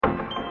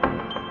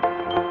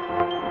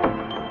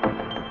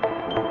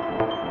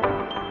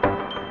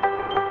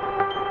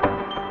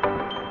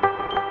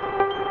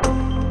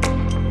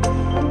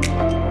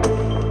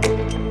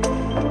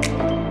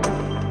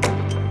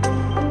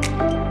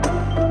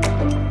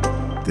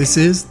This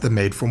is the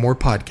Made for More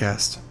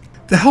podcast.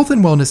 The health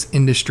and wellness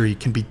industry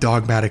can be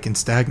dogmatic and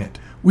stagnant.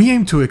 We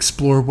aim to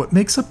explore what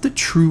makes up the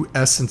true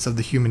essence of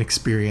the human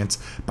experience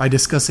by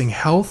discussing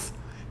health,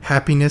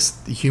 happiness,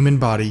 the human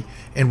body,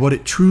 and what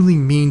it truly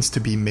means to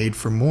be made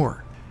for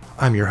more.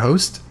 I'm your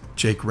host,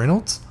 Jake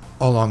Reynolds,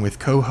 along with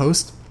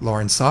co-host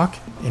Lauren Sock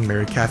and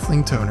Mary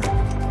Kathleen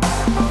Toner.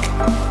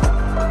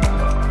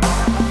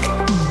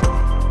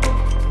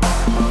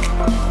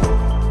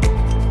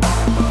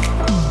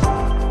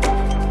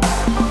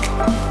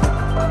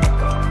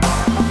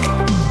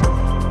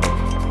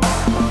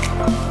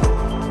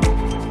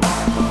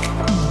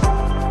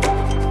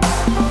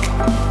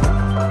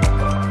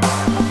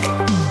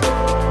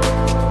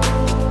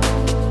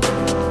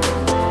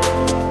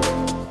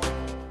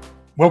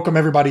 Welcome,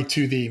 everybody,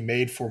 to the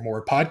Made for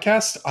More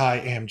podcast. I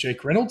am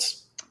Jake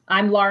Reynolds.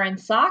 I'm Lauren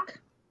Sock.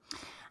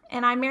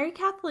 And I'm Mary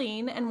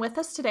Kathleen. And with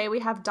us today,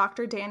 we have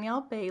Dr.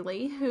 Danielle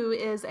Bailey, who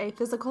is a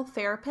physical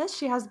therapist.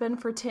 She has been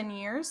for 10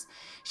 years.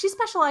 She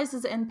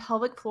specializes in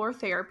pelvic floor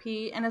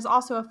therapy and is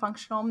also a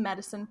functional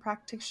medicine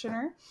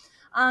practitioner.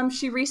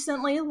 She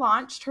recently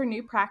launched her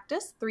new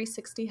practice,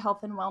 360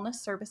 Health and Wellness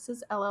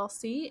Services,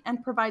 LLC,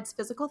 and provides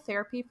physical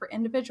therapy for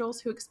individuals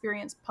who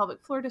experience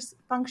pelvic floor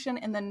dysfunction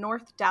in the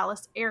North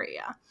Dallas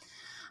area.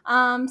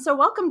 So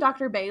welcome,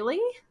 Dr. Bailey.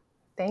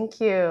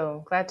 Thank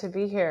you. Glad to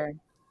be here.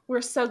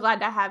 We're so glad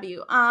to have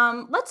you.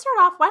 Let's start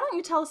off. Why don't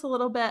you tell us a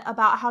little bit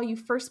about how you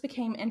first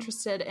became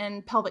interested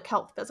in pelvic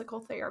health physical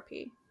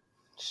therapy?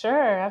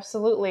 Sure,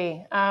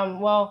 absolutely.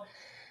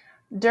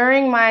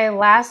 During my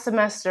last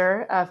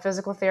semester of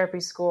physical therapy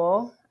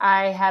school,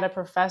 I had a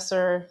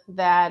professor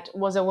that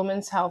was a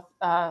women's health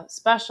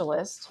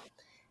specialist.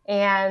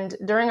 And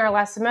during our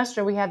last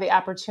semester, we had the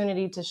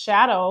opportunity to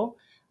shadow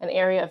an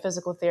area of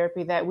physical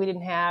therapy that we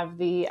didn't have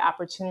the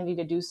opportunity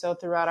to do so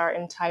throughout our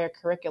entire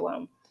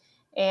curriculum.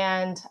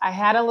 And I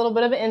had a little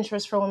bit of an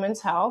interest for women's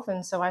health.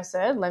 And so I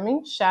said, let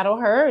me shadow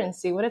her and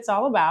see what it's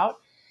all about.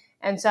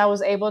 And so I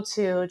was able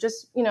to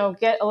just,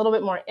 get a little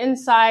bit more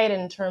insight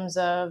in terms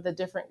of the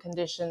different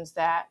conditions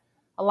that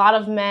a lot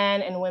of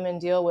men and women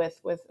deal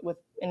with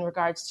in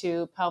regards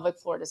to pelvic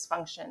floor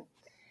dysfunction.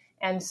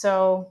 And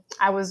so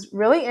I was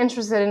really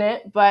interested in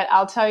it, but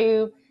I'll tell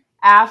you,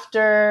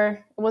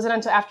 it wasn't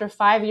until after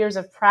 5 years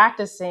of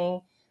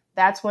practicing,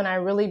 that's when I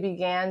really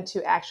began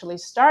to actually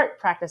start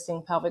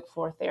practicing pelvic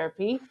floor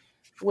therapy,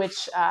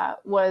 which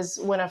was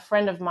when a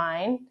friend of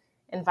mine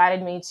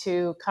invited me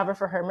to cover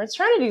for her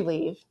maternity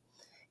leave.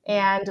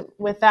 And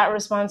with that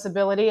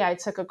responsibility, I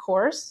took a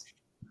course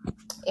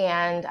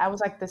and I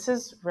was like, this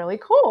is really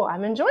cool.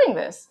 I'm enjoying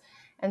this.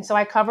 And so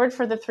I covered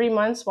for the 3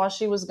 months while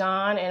she was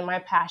gone, and my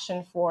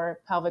passion for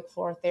pelvic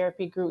floor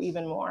therapy grew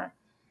even more.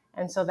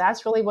 And so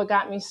that's really what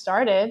got me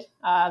started,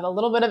 the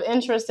little bit of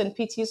interest in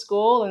PT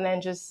school, and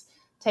then just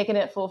taking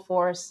it full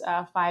force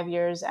 5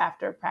 years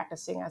after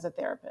practicing as a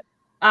therapist.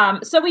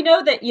 So we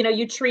know that,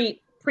 you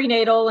treat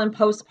prenatal and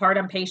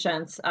postpartum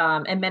patients,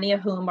 and many of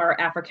whom are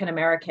African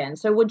American.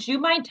 So would you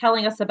mind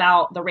telling us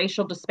about the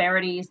racial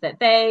disparities that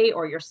they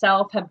or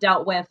yourself have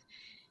dealt with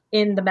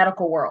in the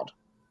medical world?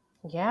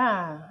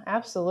 Yeah,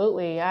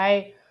 absolutely.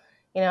 I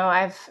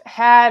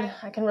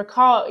can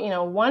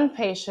recall, one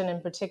patient in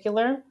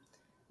particular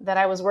that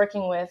I was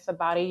working with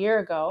about a year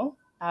ago.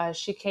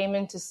 She came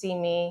in to see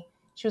me.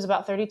 She was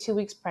about 32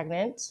 weeks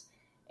pregnant,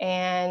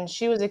 and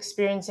she was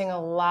experiencing a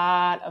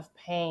lot of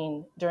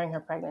pain during her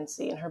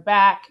pregnancy in her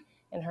back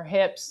and her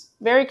hips,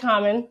 very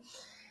common.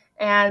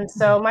 And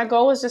so my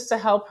goal was just to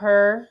help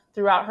her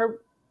throughout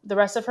the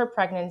rest of her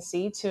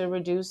pregnancy to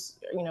reduce,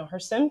 her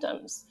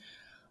symptoms.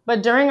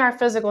 But during our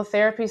physical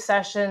therapy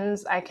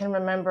sessions, I can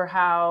remember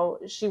how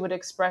she would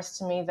express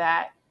to me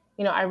that,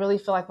 I really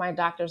feel like my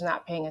doctor's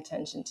not paying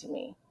attention to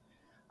me.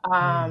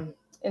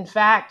 In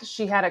fact,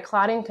 she had a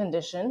clotting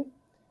condition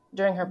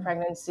during her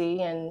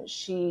pregnancy, and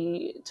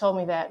she told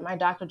me that my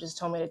doctor just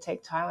told me to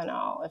take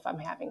Tylenol if I'm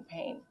having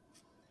pain.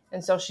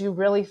 And so she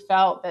really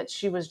felt that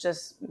she was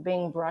just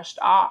being brushed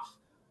off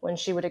when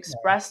she would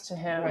express to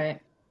him, right,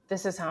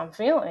 this is how I'm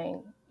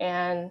feeling.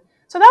 And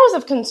so that was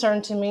of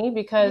concern to me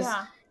because,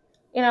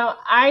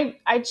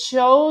 I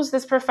chose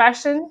this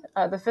profession,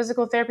 the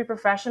physical therapy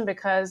profession,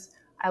 because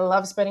I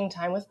love spending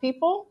time with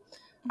people.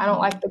 I don't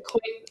like the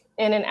quick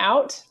in and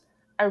out.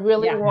 I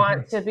really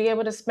want to be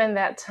able to spend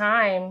that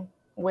time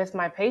with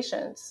my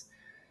patients.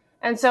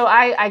 And so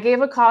I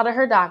gave a call to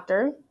her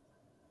doctor,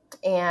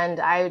 and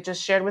I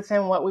just shared with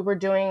him what we were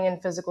doing in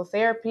physical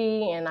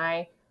therapy. And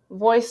I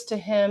voiced to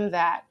him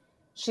that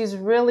she's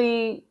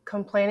really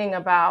complaining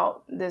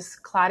about this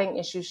clotting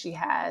issue she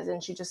has,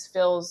 and she just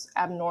feels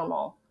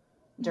abnormal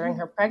during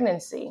her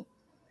pregnancy.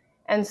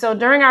 And so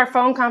during our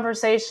phone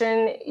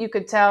conversation, you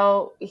could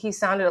tell he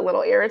sounded a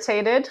little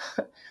irritated,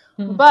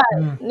 but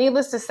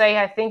needless to say,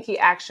 I think he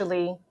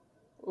actually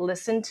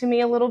listened to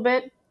me a little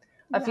bit.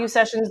 A few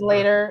sessions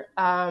later,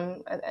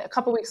 a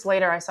couple weeks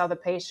later, I saw the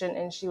patient,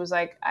 and she was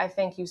like, I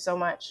thank you so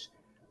much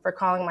for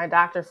calling my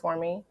doctor for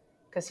me,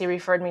 because he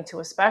referred me to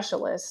a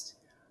specialist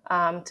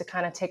to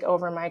kind of take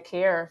over my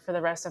care for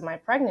the rest of my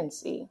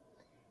pregnancy.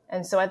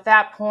 And so at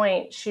that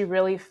point, she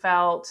really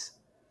felt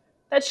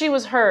that she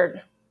was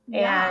heard,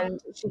 Yeah.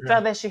 and she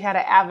felt that she had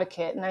an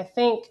advocate. And I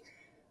think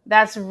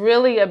that's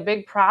really a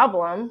big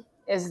problem,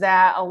 is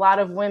that a lot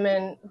of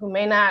women who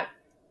may not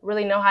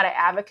really know how to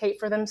advocate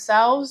for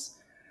themselves,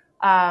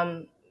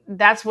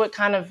 that's what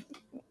kind of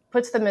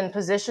puts them in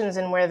positions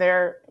in where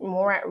they're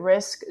more at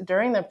risk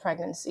during their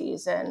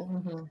pregnancies.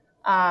 And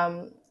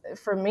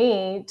for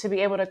me to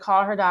be able to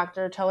call her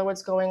doctor, tell her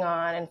what's going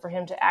on, and for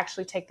him to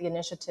actually take the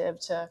initiative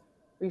to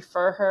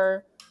refer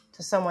her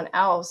to someone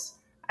else,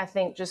 I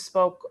think just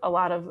spoke a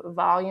lot of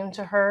volume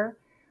to her,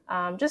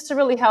 just to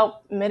really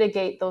help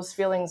mitigate those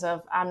feelings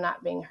of, I'm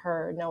not being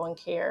heard, no one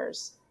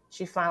cares.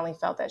 She finally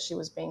felt that she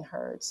was being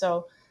heard.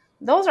 So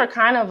those are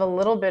kind of a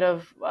little bit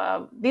of,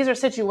 these are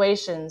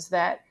situations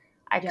that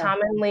I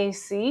commonly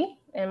see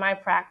in my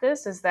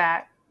practice, is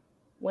that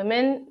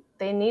women,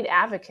 they need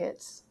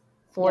advocates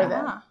for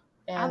them.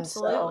 And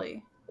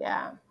absolutely. So,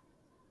 yeah.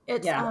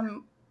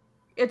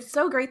 It's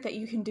so great that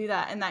you can do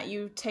that and that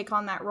you take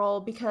on that role,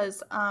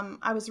 because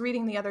I was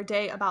reading the other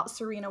day about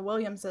Serena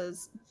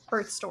Williams's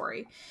birth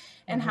story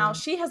and how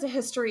she has a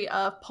history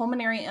of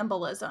pulmonary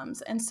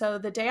embolisms. And so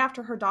the day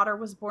after her daughter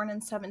was born in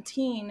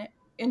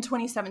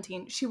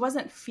 2017, she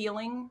wasn't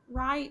feeling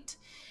right.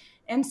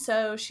 And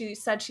so she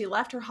said she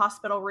left her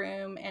hospital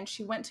room and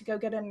she went to go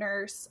get a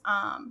nurse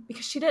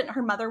because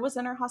her mother was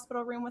in her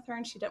hospital room with her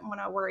and she didn't want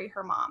to worry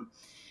her mom.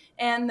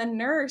 And the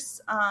nurse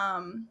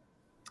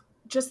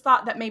just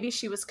thought that maybe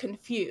she was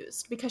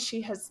confused because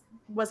she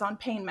was on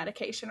pain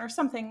medication or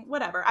something,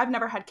 whatever. I've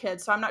never had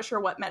kids, so I'm not sure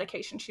what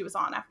medication she was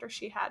on after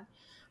she had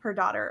her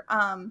daughter.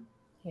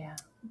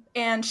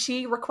 And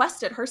she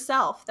requested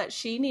herself that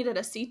she needed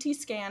a CT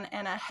scan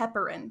and a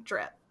heparin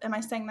drip. Am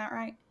I saying that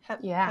right?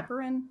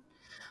 Heparin?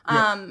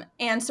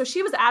 And so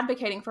she was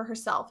advocating for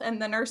herself,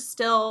 and the nurse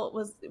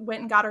still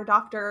went and got her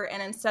doctor,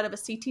 and instead of a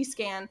CT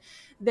scan,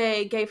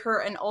 they gave her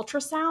an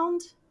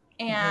ultrasound,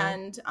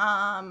 and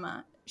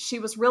she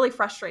was really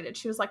frustrated.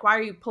 She was like, why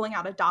are you pulling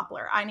out a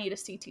Doppler? I need a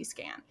CT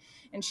scan.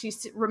 And she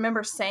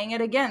remembers saying it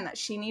again, that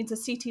she needs a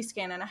CT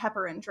scan and a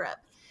heparin drip.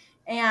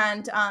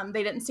 And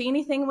they didn't see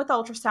anything with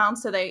ultrasound,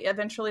 so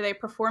they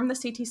performed the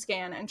CT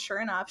scan, and sure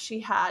enough,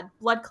 she had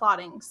blood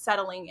clotting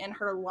settling in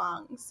her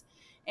lungs.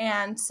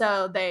 And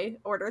so they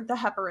ordered the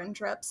heparin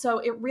drip. So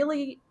it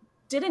really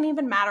didn't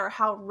even matter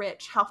how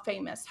rich, how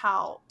famous,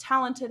 how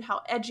talented,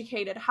 how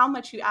educated, how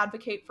much you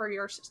advocate for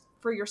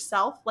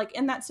yourself. Like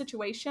in that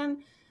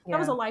situation, that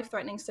was a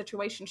life-threatening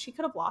situation. She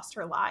could have lost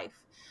her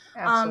life.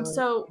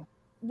 So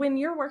when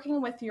you're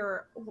working with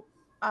your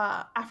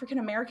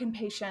African-American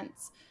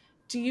patients,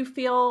 do you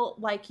feel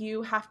like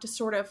you have to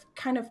sort of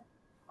kind of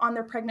on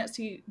their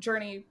pregnancy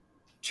journey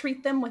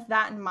treat them with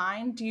that in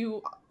mind? Do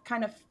you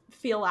kind of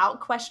feel out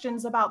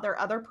questions about their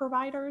other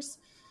providers?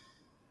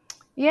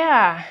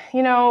 Yeah,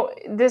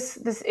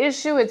 this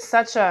issue, it's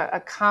such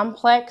a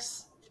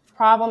complex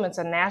problem. It's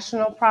a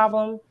national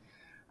problem.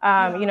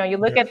 You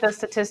look at the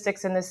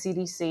statistics in the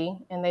CDC,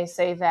 and they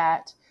say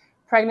that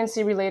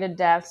pregnancy-related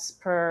deaths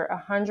per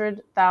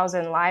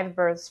 100,000 live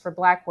births for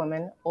Black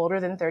women older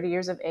than 30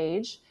 years of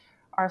age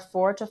are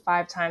 4 to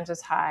 5 times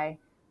as high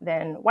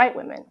than white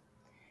women.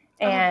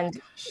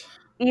 And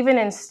even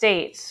in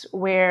states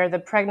where the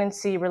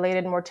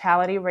pregnancy-related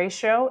mortality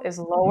ratio is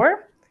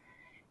lower,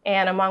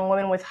 and among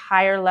women with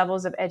higher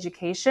levels of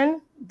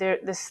education,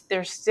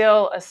 there's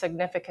still a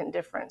significant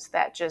difference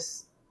that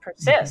just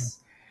persists.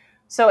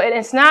 So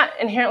it's not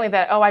inherently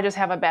that, I just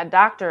have a bad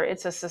doctor.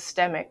 It's a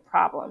systemic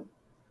problem.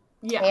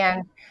 Yeah.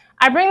 And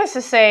I bring this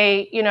to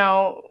say, you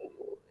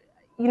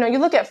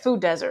look at food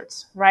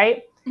deserts,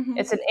 right? Mm-hmm.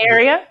 It's an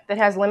area that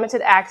has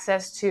limited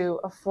access to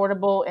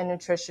affordable and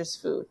nutritious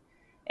food.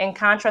 In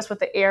contrast with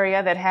the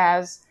area that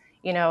has,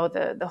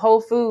 the Whole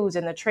Foods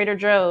and the Trader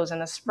Joe's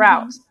and the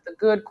Sprouts, the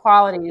good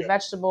quality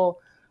vegetable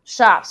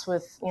shops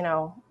with,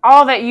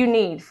 all that you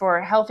need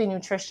for healthy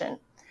nutrition.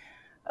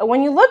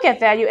 When you look at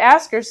that, you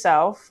ask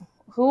yourself,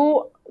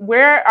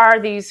 where are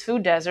these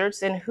food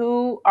deserts and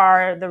who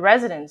are the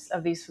residents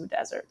of these food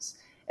deserts?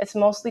 It's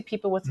mostly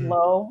people with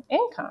low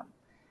income.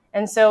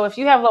 And so if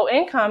you have low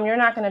income, you're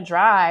not going to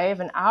drive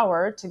an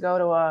hour to go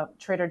to a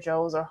Trader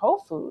Joe's or Whole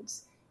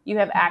Foods. You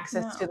have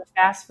access to the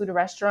fast food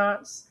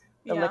restaurants,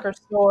 the liquor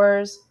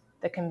stores,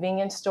 the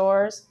convenience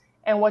stores.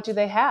 And what do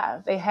they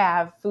have? They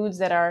have foods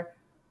that are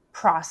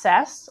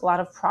processed, a lot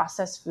of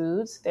processed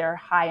foods. They're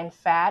high in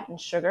fat and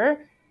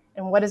sugar.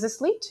 And what does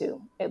this lead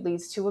to? It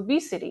leads to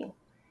obesity.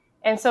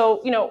 And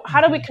so, how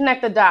do we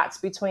connect the dots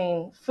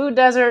between food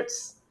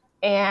deserts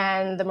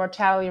and the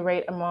mortality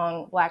rate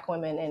among Black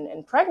women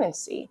in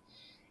pregnancy?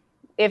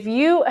 If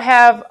you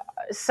have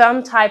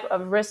some type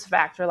of risk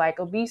factor like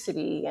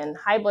obesity and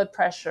high blood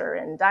pressure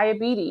and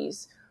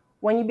diabetes,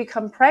 when you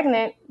become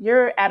pregnant,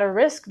 you're at a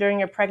risk during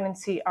your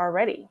pregnancy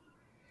already.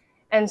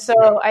 And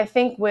so I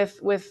think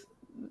with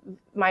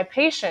my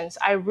patients,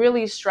 I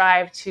really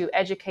strive to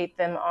educate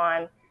them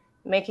on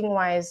making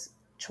wise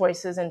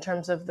choices in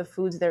terms of the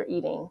foods they're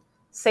eating,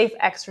 safe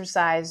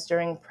exercise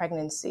during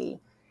pregnancy,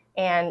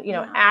 and,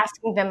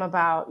 asking them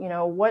about,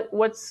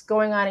 what's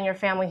going on in your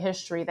family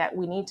history that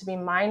we need to be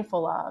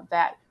mindful of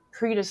that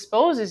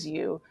predisposes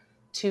you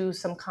to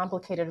some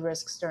complicated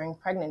risks during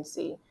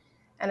pregnancy.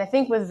 And I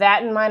think with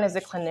that in mind, as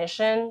a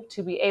clinician,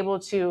 to be able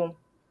to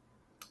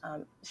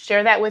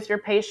share that with your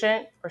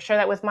patient or share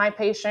that with my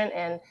patient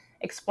and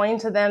explain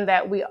to them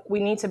that we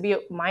need to be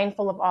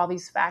mindful of all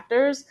these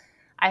factors,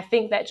 I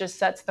think that just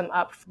sets them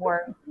up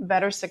for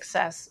better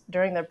success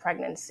during their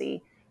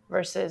pregnancy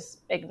versus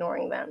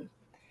ignoring them.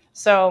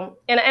 So,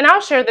 and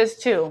I'll share this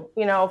too.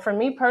 For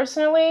me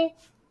personally,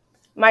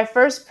 my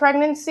first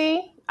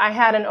pregnancy, I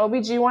had an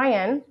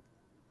OBGYN.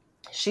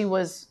 She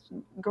was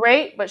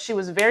great, but she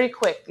was very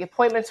quick. The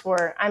appointments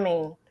were,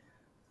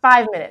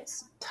 5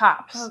 minutes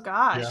tops. Oh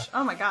gosh. Yeah.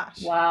 Oh my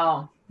gosh.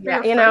 Wow.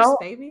 For your first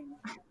baby?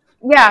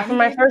 Yeah, for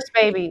my first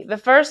baby. The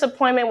first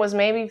appointment was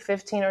maybe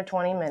 15 or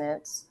 20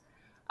 minutes,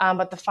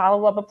 but the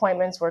follow-up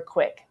appointments were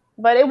quick.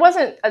 But it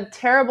wasn't a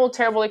terrible,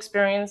 terrible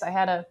experience. I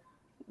had a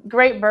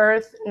great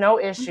birth, no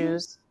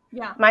issues.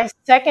 Yeah. My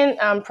second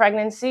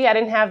pregnancy, I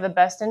didn't have the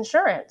best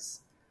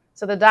insurance.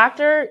 So the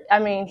doctor,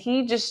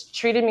 he just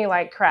treated me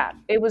like crap.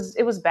 It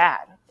was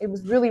bad. It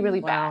was really,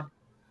 really bad.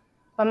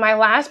 But my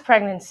last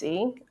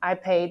pregnancy, I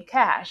paid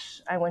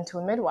cash. I went to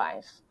a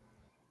midwife,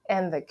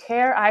 and the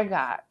care I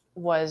got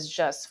was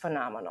just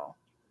phenomenal.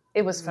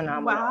 It was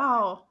phenomenal.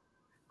 Wow.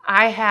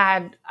 I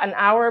had an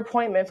hour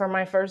appointment for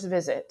my first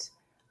visit.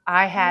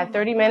 I had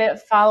 30-minute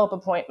follow-up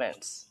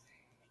appointments.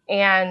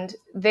 And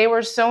they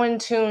were so in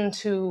tune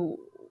to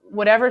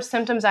whatever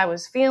symptoms I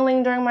was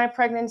feeling during my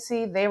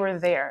pregnancy, they were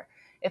there.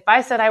 If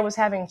I said I was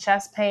having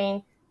chest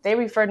pain, they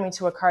referred me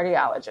to a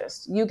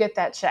cardiologist. You get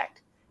that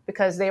checked,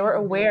 because they were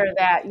aware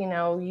that,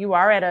 you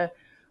are at a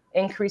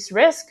increased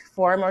risk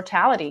for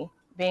mortality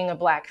being a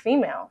Black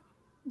female.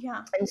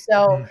 Yeah. And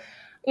so,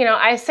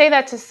 I say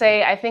that to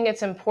say, I think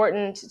it's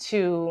important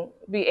to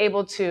be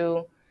able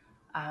to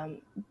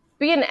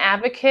be an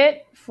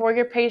advocate for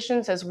your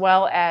patients, as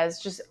well as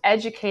just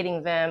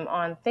educating them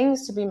on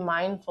things to be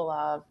mindful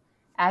of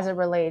as it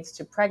relates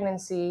to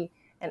pregnancy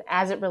and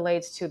as it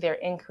relates to their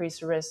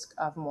increased risk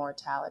of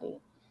mortality.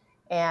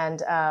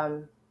 And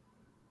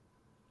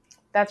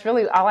that's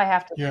really all I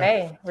have to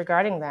say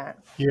regarding that.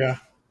 Yeah.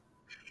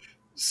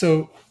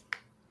 So,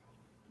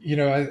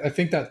 I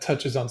think that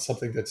touches on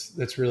something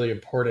that's really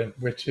important,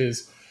 which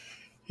is,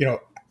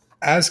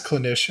 as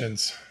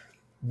clinicians,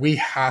 we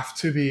have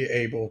to be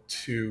able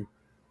to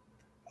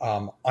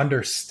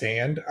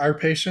understand our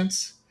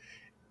patients,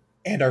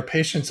 and our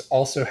patients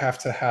also have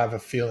to have a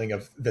feeling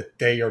of that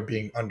they are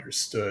being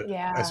understood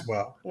as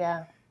well.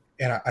 Yeah.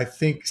 And I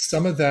think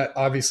some of that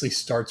obviously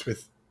starts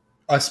with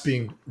us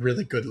being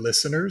really good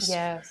listeners.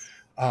 Yes.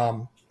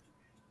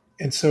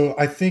 And so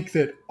I think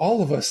that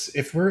all of us,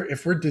 if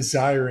we're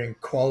desiring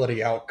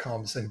quality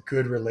outcomes and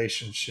good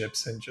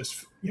relationships and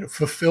just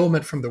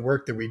fulfillment from the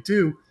work that we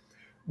do,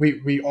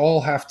 we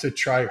all have to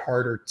try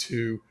harder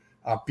to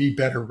be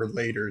better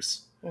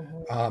relators.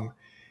 Mm-hmm.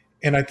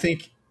 And I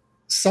think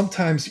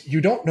sometimes you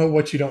don't know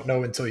what you don't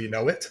know until you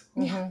know it.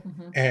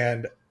 Mm-hmm.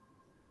 And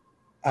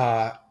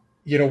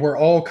we're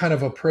all kind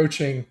of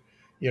approaching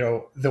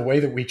the way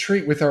that we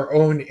treat with our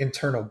own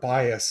internal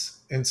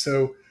bias. And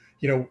so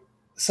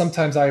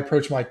sometimes I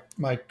approach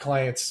my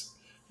clients,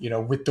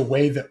 with the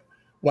way that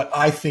what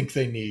I think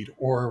they need,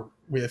 or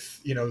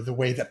with, the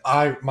way that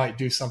I might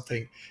do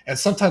something. And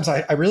sometimes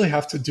I really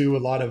have to do a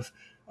lot of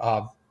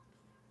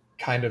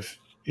kind of,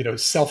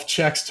 self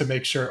checks to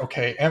make sure,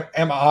 okay,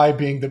 am I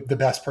being the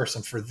best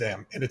person for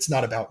them? And it's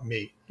not about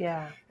me.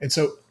 Yeah. And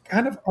so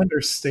kind of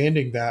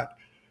understanding that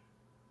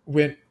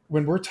when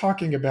we're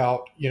talking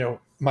about,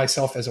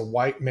 myself as a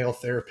white male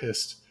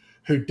therapist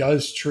who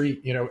does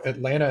treat,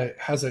 Atlanta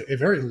has a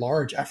very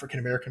large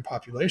African-American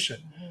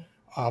population.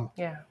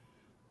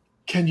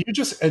 Can you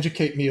just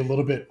educate me a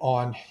little bit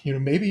on,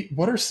 maybe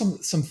what are some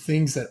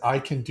things that I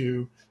can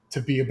do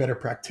to be a better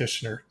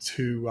practitioner,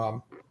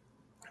 to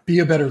be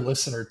a better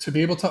listener, to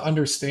be able to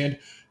understand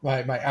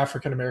my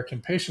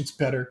African-American patients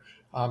better,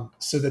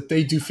 so that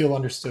they do feel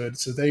understood,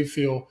 so they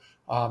feel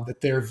that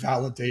they're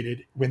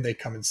validated when they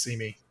come and see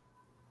me?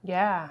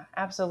 Yeah,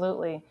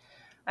 absolutely.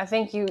 I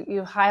think you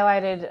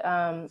highlighted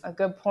a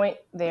good point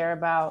there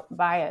about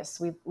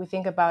bias. We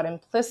think about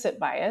implicit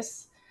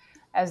bias,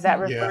 as that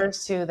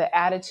refers to the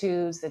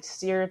attitudes, the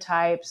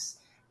stereotypes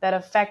that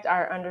affect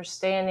our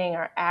understanding,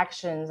 our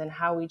actions, and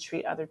how we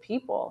treat other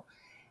people.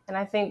 And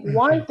I think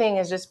one thing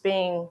is just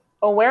being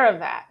aware of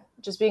that,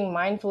 just being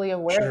mindfully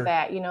aware of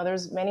that.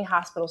 There's many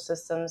hospital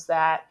systems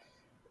that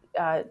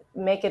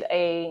make it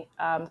a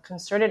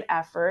concerted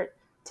effort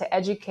to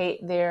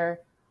educate their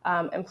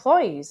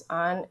employees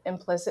on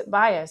implicit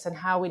bias and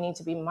how we need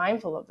to be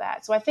mindful of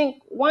that. So I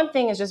think one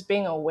thing is just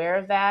being aware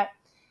of that.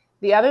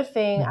 The other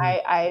thing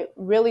I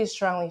really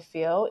strongly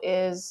feel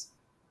is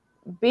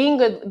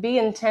be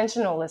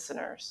intentional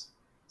listeners.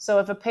 So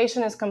if a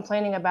patient is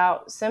complaining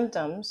about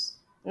symptoms,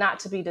 not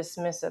to be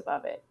dismissive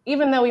of it,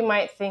 even though we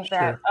might think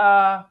that,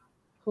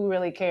 who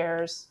really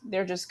cares?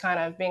 They're just kind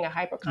of being a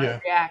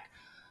hypochondriac.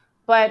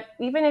 But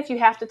even if you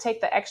have to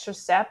take the extra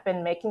step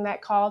in making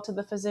that call to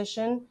the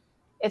physician,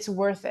 it's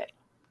worth it.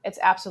 It's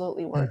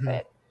absolutely worth Mm-hmm.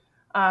 it.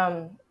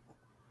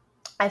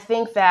 I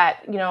think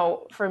that,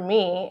 for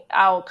me,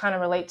 I'll kind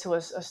of relate to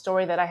a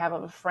story that I have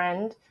of a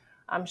friend.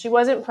 She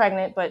wasn't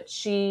pregnant, but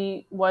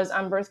she was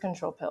on birth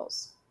control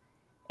pills.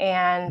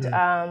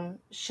 And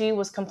she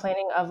was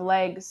complaining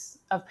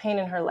of pain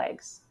in her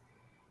legs.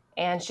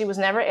 And she was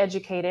never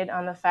educated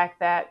on the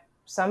fact that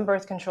some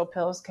birth control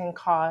pills can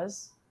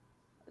cause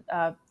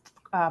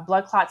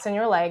blood clots in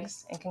your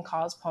legs and can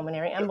cause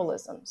pulmonary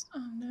embolisms.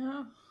 Oh,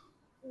 no.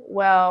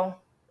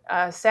 Well,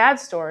 sad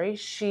story,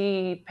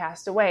 she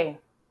passed away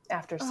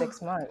after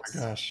 6 months. Oh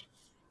my gosh.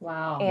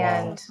 Wow.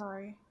 And So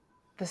sorry.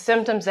 the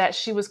symptoms that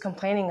she was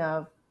complaining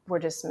of were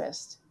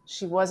dismissed.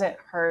 She wasn't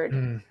heard.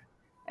 Mm.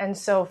 And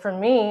so for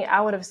me, I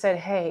would have said,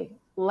 hey,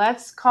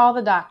 let's call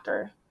the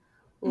doctor.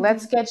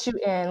 Let's get you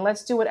in.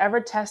 Let's do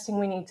whatever testing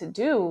we need to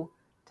do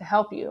to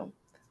help you.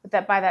 But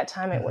that by that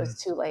time, it was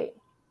too late.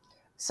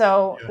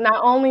 So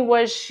not only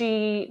was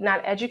she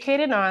not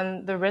educated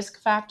on the risk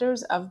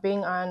factors of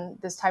being on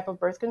this type of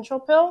birth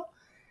control pill,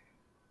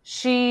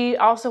 she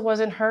also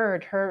wasn't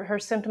heard. Her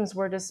symptoms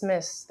were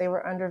dismissed. They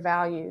were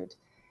undervalued.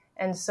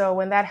 And so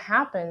when that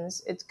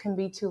happens, it can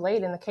be too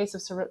late. In the case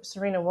of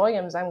Serena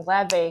Williams, I'm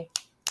glad they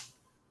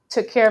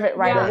took care of it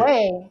right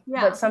away,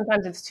 but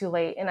sometimes it's too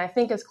late. And I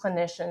think as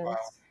clinicians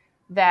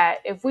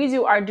that if we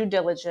do our due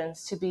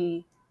diligence to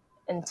be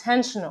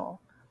intentional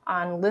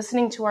on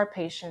listening to our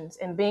patients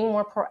and being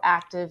more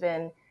proactive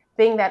and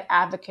being that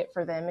advocate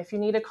for them, if you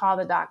need to call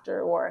the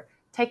doctor or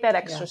take that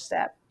extra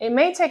step, it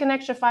may take an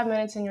extra 5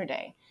 minutes in your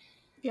day.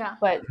 Yeah.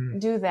 But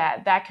do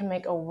that. That can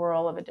make a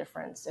world of a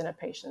difference in a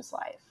patient's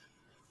life.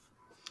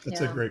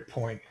 That's a great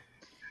point.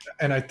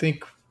 And I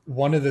think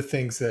one of the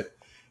things that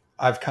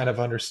I've kind of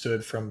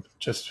understood from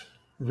just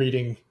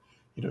reading,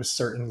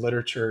 certain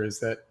literature is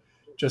that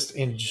just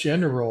in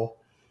general,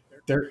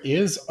 there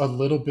is a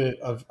little bit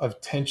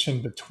of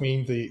tension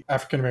between the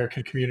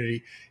African-American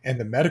community and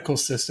the medical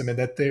system, and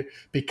that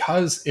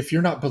because if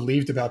you're not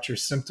believed about your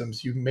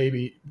symptoms, you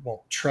maybe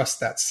won't trust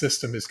that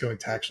system is going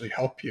to actually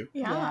help you.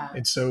 Yeah.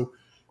 And so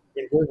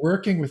when we're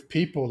working with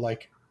people,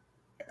 like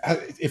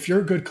if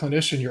you're a good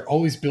clinician, you're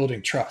always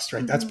building trust,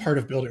 right? That's part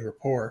of building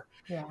rapport.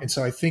 Yeah. And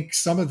so I think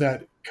some of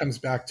that comes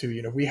back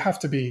to, we have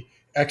to be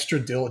extra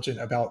diligent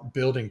about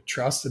building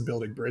trust and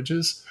building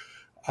bridges.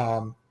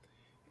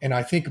 And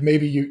I think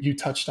maybe you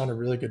touched on a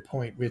really good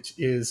point, which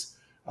is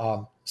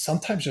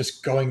sometimes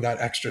just going that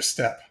extra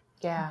step,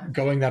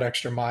 going that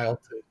extra mile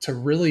to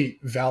really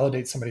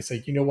validate somebody,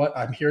 say, you know what,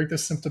 I'm hearing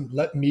this symptom.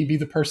 Let me be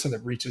the person that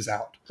reaches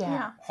out.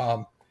 Yeah.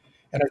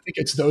 And I think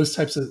it's those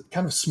types of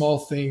kind of small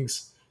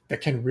things that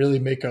can really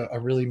make a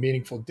really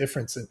meaningful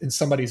difference in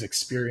somebody's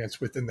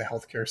experience within the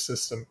healthcare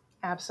system.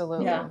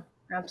 Absolutely. Yeah.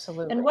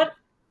 Absolutely. And what,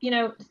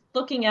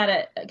 looking at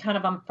it kind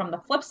of from the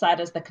flip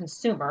side as the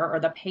consumer or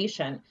the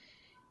patient,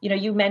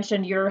 you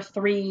mentioned your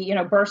 3,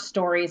 birth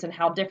stories and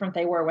how different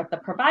they were with the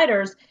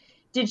providers.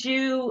 Did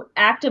you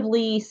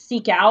actively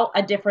seek out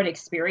a different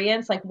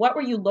experience? Like, what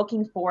were you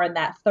looking for in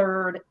that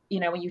third,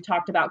 when you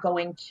talked about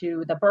going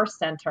to the birth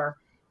center,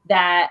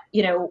 that,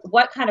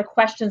 what kind of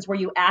questions were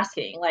you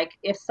asking? Like,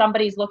 if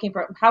somebody's looking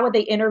for, how would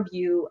they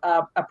interview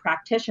a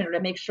practitioner to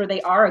make sure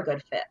they are a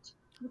good fit?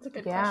 That's a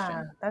good question.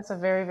 Yeah, that's a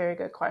very, very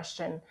good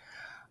question.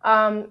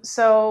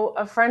 So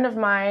a friend of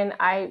mine,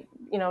 I,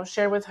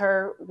 shared with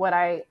her what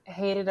I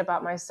hated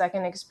about my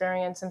second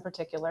experience in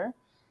particular.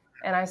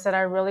 And I said,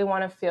 I really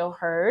want to feel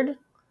heard.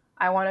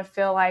 I want to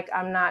feel like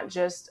I'm not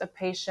just a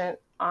patient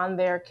on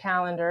their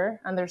calendar,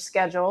 on their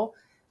schedule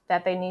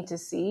that they need to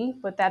see,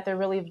 but that they're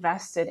really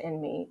vested in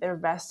me. They're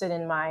vested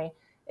in my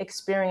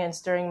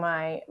experience during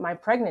my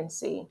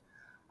pregnancy.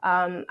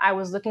 I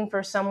was looking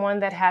for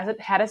someone that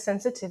had a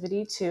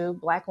sensitivity to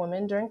Black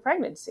women during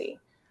pregnancy,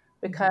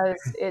 because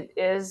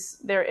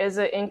there is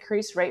an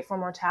increased rate for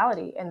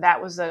mortality, and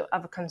that was of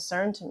a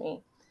concern to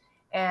me.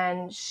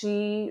 And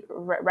she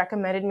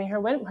recommended me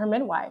her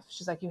midwife.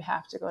 She's like, you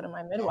have to go to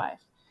my midwife.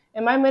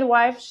 And my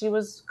midwife, she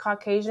was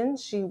Caucasian.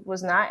 She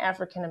was not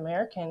African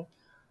American,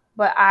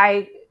 but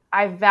I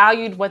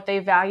valued what they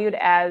valued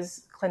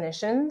as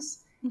clinicians,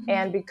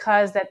 and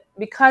because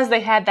they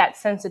had that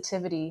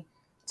sensitivity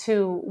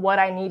to what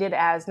I needed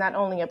as not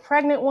only a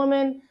pregnant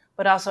woman,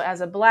 but also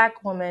as a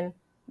Black woman,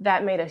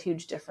 that made a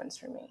huge difference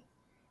for me.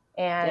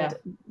 And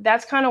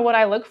that's kind of what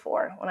I look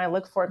for when I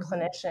look for a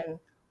clinician.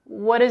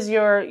 What is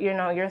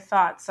your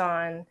thoughts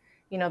on,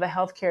 the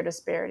healthcare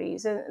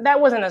disparities? And that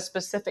wasn't a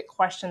specific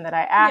question that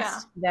I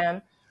asked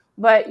them,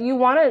 but you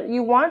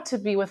want to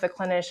be with a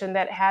clinician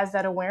that has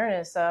that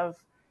awareness of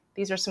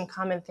these are some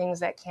common things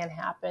that can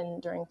happen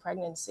during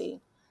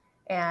pregnancy.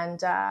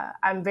 And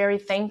I'm very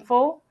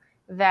thankful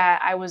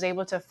that I was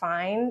able to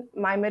find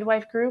my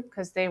midwife group,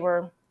 because they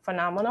were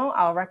phenomenal.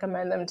 I'll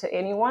recommend them to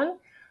anyone.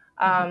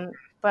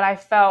 But I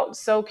felt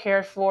so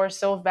cared for,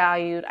 so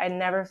valued. I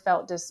never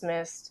felt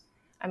dismissed.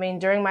 I mean,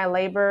 during my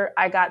labor,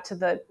 I got to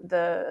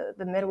the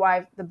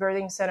midwife, the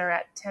birthing center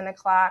at 10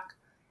 o'clock,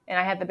 and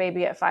I had the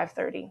baby at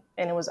 5:30,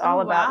 and it was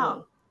all about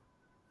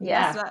me.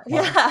 Yeah.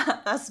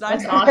 That's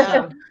nice. That's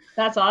awesome.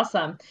 That's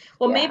awesome.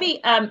 Well, Yeah.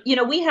 maybe,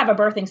 we have a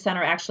birthing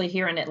center actually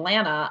here in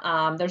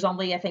Atlanta. There's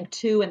only, I think,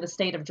 two in the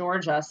state of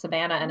Georgia,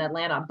 Savannah and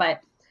Atlanta.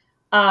 But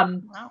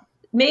Wow.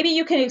 maybe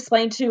you can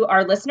explain to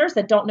our listeners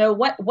that don't know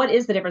what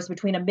is the difference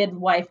between a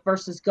midwife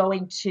versus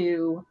going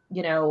to,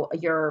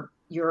 your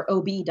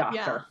OB doctor.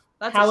 Yeah,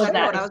 that's How is exactly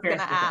that what I was going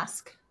experience to different?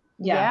 ask.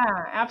 Yeah.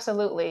 Yeah,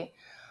 absolutely.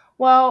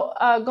 Well,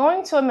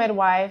 going to a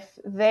midwife,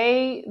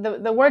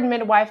 the word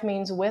midwife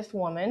means with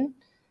woman,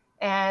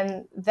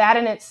 and that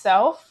in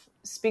itself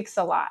speaks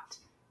a lot,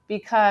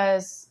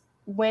 because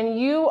when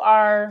you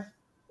are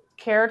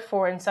cared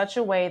for in such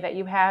a way that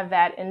you have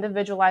that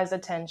individualized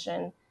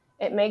attention,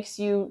 it makes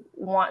you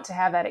want to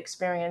have that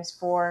experience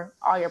for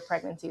all your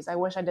pregnancies. I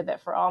wish I did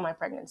that for all my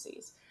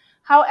pregnancies.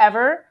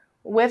 However,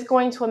 with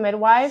going to a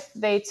midwife,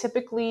 they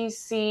typically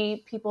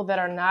see people that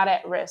are not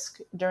at risk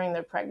during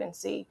their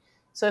pregnancy.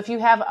 So if you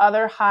have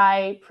other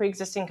high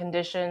pre-existing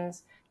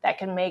conditions that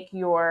can make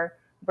your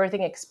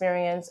birthing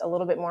experience a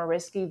little bit more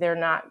risky,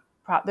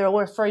 they'll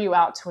refer you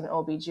out to an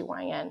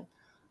OBGYN.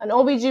 An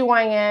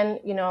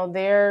OBGYN,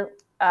 they're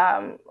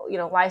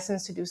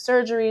licensed to do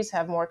surgeries,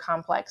 have more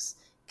complex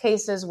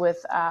cases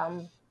with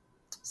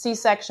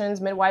C-sections.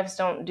 Midwives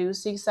don't do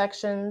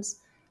C-sections.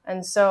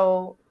 And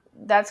so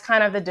that's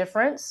kind of the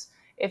difference.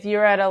 If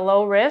you're at a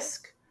low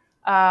risk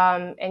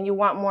and you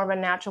want more of a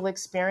natural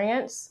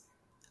experience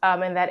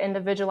and that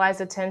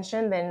individualized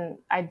attention, then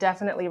I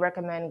definitely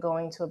recommend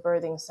going to a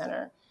birthing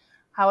center.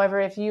 However,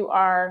 if you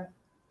are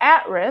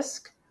at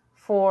risk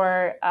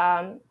for,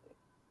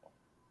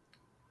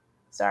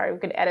 sorry, we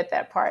could edit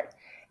that part.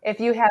 If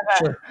you have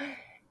Sure.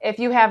 if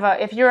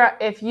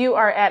you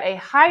are at a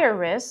higher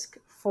risk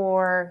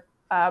for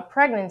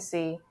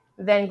pregnancy,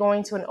 then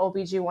going to an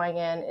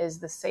OBGYN is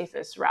the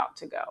safest route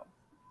to go.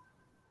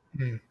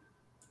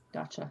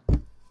 Gotcha.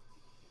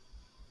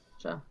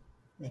 Sure.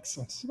 Makes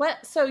sense.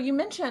 So you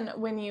mentioned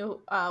when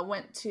you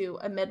went to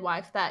a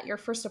midwife that your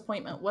first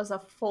appointment was a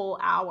full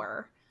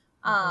hour.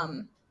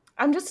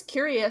 I'm just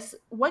curious,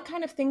 what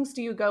kind of things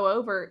do you go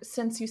over,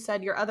 since you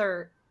said your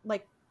other,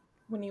 like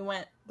when you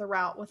went the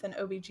route with an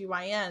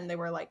OBGYN, they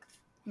were like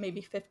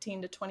maybe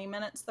 15 to 20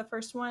 minutes the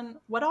first one.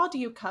 What all do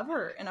you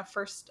cover in a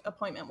first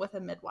appointment with a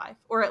midwife,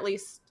 or at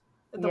least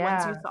the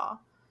ones you saw?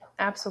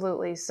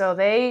 Absolutely. So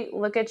they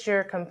look at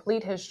your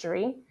complete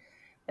history.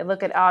 They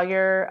look at all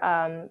your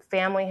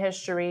family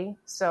history.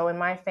 So in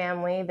my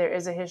family, there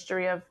is a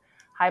history of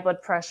high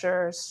blood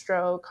pressure,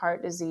 stroke,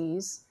 heart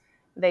disease.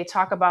 They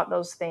talk about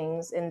those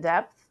things in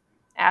depth,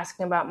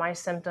 asking about my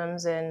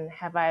symptoms and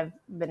have I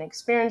been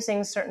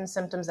experiencing certain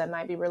symptoms that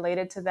might be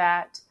related to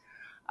that.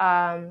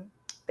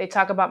 They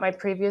talk about my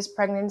previous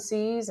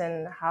pregnancies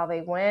and how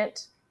they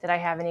went. Did I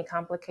have any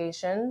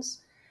complications?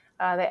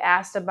 They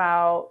asked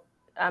about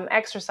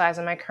exercise.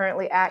 Am I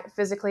currently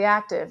physically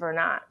active or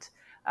not?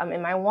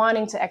 Am I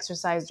wanting to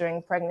exercise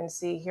during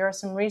pregnancy? Here are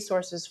some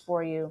resources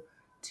for you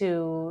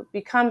to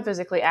become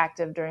physically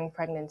active during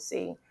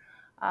pregnancy.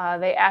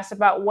 They asked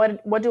about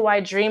what do I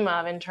dream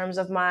of in terms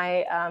of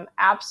my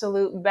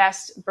absolute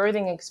best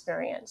birthing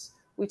experience.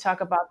 We talk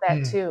about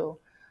that too.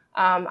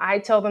 I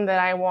told them that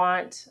I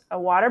want a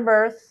water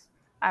birth.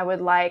 I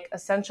would like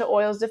essential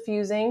oils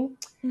diffusing,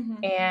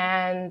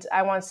 and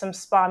I want some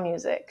spa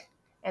music.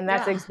 And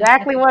that's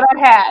exactly what I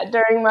had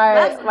during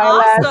my awesome.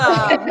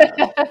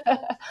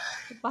 last.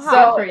 Wow,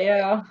 so, for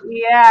you.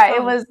 Yeah,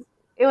 it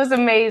was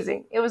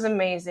amazing. It was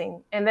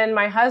amazing. And then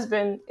my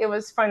husband, it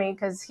was funny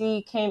because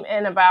he came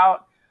in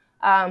about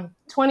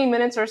 20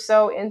 minutes or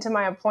so into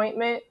my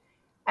appointment.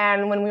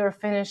 And when we were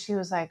finished, he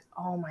was like,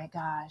 "Oh my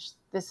gosh,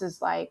 this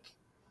is like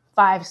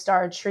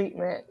 5-star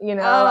treatment.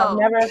 I've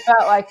never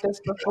felt like this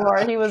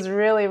before." He was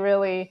really,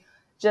 really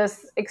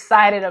just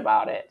excited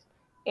about it.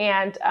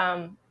 And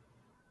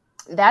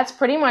that's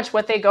pretty much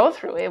what they go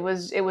through. It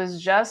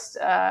was just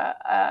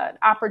an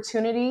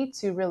opportunity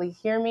to really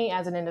hear me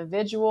as an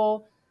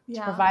individual,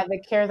 to provide the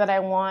care that I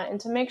want, and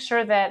to make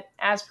sure that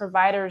as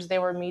providers, they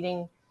were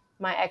meeting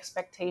my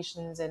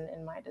expectations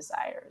and my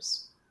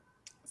desires.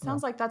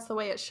 Sounds like that's the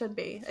way it should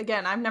be.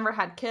 Again, I've never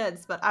had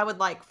kids, but I would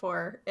like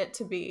for it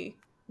to be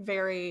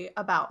very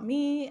about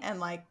me and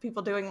like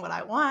people doing what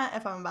I want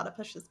if I'm about to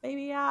push this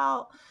baby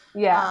out.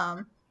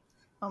 Yeah.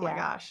 Oh my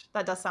gosh,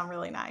 that does sound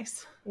really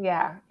nice.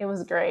 Yeah, it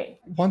was great.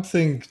 One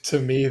thing to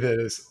me that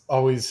is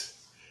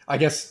always, I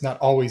guess not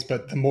always,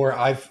 but the more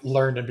I've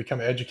learned and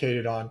become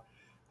educated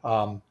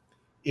on,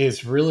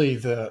 is really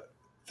the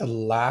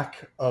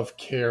lack of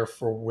care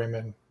for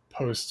women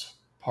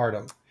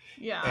postpartum.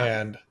 Yeah.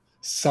 And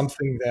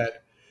something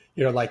that,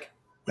 like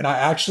when I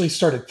actually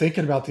started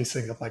thinking about these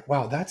things, I'm like,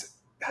 wow, that's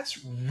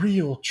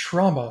real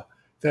trauma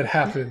that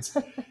happens.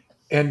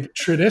 And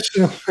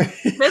traditionally,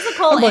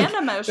 physical and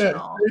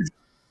emotional.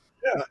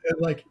 Yeah. And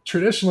like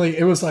traditionally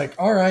it was like,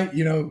 all right,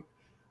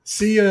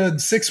 see you in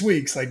 6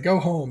 weeks, like go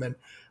home. And,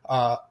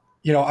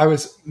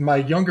 my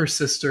younger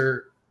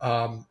sister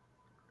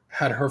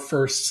had her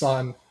first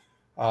son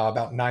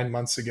about 9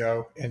 months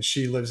ago, and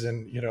she lives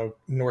in,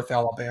 North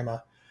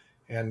Alabama.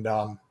 And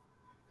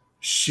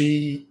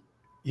she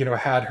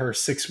had her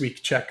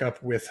 6-week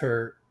checkup with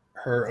her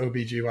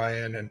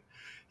OBGYN, and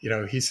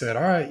he said,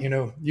 all right,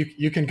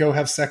 you can go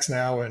have sex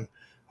now. And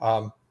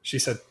she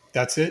said,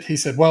 that's it. He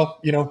said,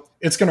 well,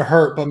 it's going to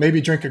hurt, but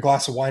maybe drink a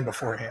glass of wine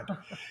beforehand.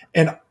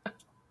 And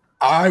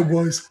I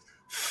was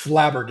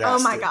flabbergasted.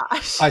 Oh my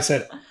gosh. I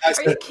said,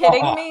 are you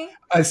kidding me?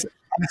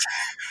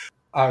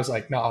 I was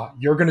like, nah,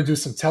 you're going to do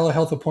some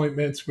telehealth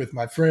appointments with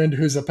my friend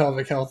who's a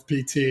pelvic health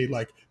PT.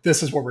 Like,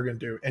 this is what we're going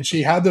to do. And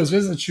she had those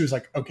visits. She was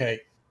like, okay,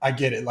 I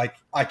get it. Like,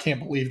 I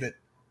can't believe that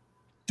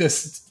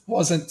this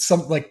wasn't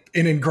some like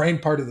an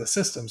ingrained part of the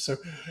system. So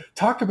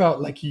talk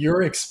about like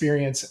your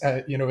experience,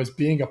 as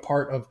being a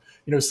part of,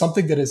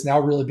 something that is now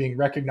really being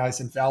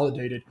recognized and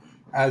validated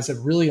as a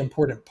really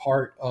important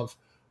part of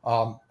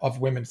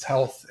women's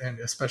health and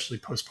especially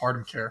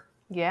postpartum care.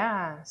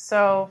 Yeah.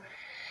 So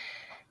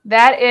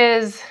that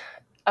is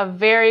a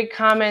very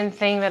common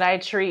thing that I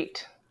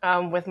treat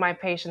with my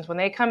patients. When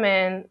they come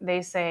in,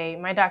 they say,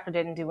 my doctor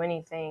didn't do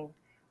anything.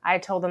 I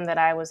told them that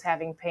I was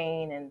having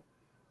pain, and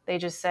they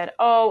just said,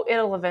 oh,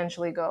 it'll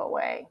eventually go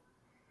away.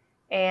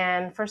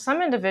 And for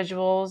some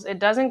individuals, it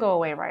doesn't go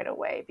away right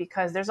away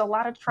because there's a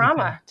lot of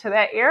trauma to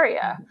that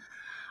area.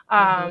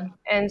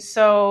 And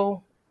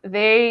so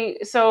to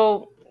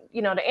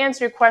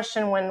answer your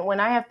question, when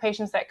I have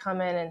patients that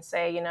come in and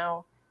say,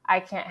 I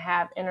can't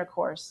have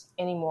intercourse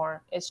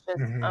anymore, it's just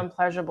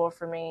unpleasurable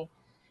for me,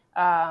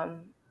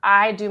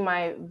 I do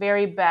my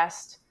very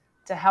best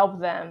to help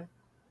them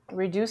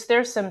reduce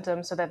their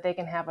symptoms so that they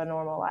can have a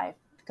normal life,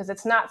 because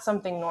it's not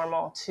something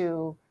normal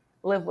to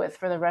live with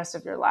for the rest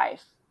of your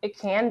life. It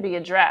can be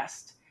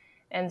addressed.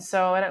 And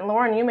so, and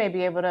Lauren, you may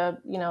be able to,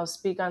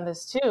 speak on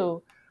this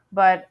too,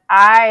 but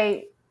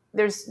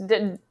there's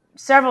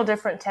several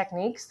different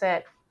techniques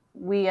that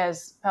we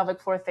as pelvic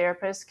floor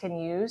therapists can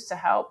use to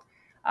help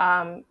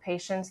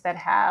patients that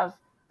have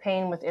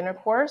pain with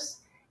intercourse,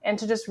 and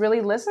to just really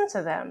listen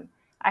to them.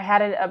 I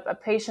had a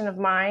patient of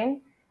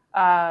mine,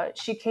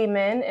 she came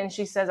in and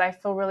she says, I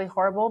feel really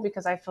horrible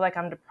because I feel like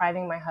I'm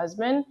depriving my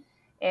husband,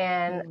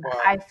 and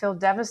I feel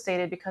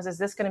devastated because is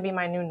this going to be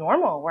my new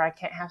normal where I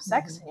can't have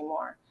sex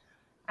anymore?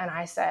 And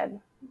I said,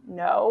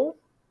 no,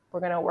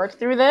 we're going to work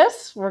through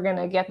this. We're going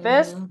to get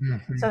this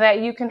so that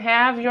you can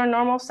have your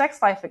normal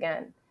sex life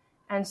again.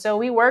 And so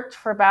we worked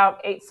for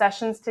about 8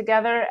 sessions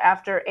together.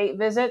 After 8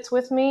 visits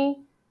with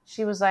me,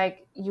 she was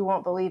like, you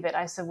won't believe it.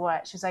 I said,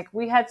 what? She's like,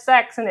 we had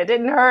sex and it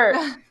didn't hurt.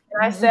 And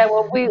I said,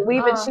 well,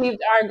 we've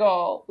achieved our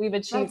goal. We've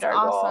achieved our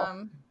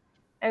goal.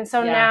 And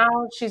so now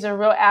she's a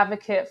real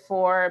advocate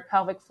for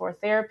pelvic floor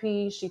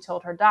therapy. She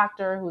told her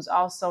doctor, who's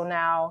also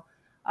now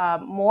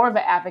more of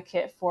an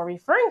advocate for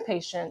referring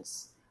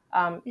patients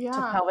to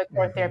pelvic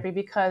floor therapy,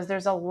 because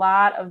there's a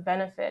lot of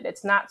benefit.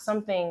 It's not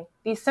something,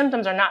 these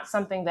symptoms are not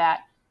something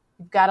that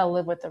you've got to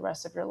live with the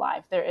rest of your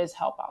life. There is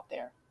help out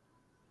there.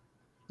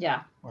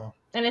 Yeah. Wow.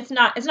 And it's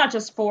not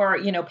just for,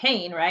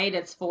 pain, right?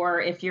 It's for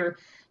if you're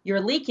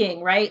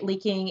leaking, right?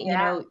 Leaking,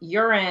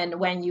 urine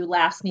when you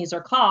laugh, sneeze,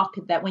 or cough,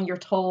 that when you're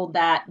told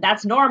that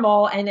that's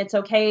normal and it's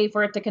okay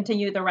for it to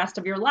continue the rest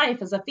of your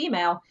life as a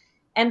female.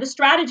 And the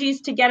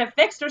strategies to get it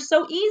fixed are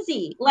so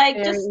easy. Like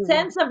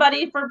send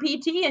somebody for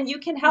PT and you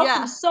can help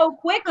them so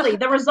quickly.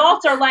 The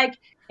results are like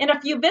in a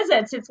few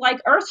visits. It's like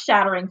earth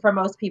shattering for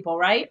most people,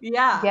 right?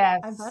 Yeah. Yes.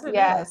 I bet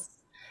it is.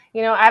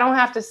 I don't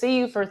have to see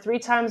you for 3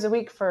 times a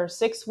week for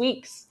 6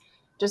 weeks.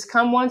 Just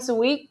come once a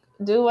week,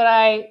 do what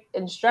I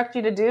instruct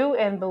you to do.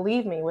 And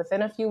believe me,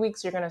 within a few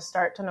weeks, you're going to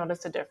start to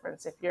notice a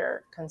difference if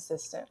you're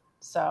consistent.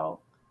 So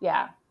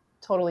yeah,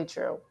 totally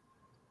true.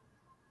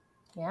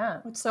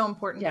 Yeah. It's so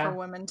important for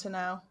women to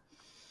know.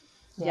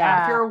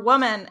 Yeah. If you're a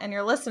woman and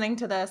you're listening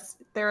to this,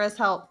 there is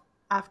help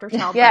after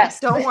childbirth. Yes.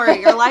 Don't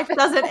worry. Your life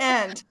doesn't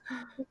end.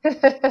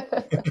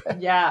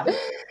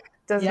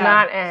 Does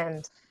not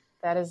end.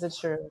 That is the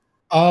truth.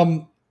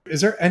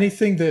 Is there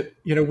anything that,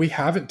 we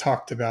haven't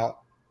talked about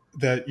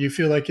that you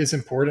feel like is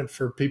important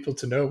for people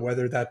to know,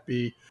 whether that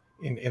be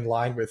in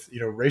line with,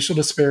 racial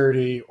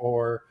disparity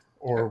or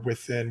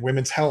within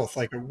women's health?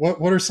 Like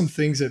what are some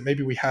things that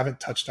maybe we haven't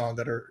touched on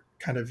that are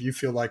kind of, you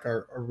feel like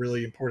are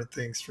really important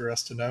things for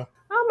us to know?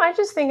 I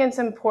just think it's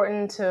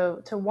important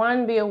to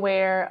one, be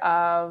aware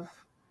of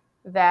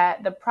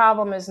that the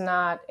problem is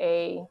not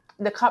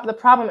the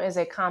problem is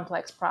a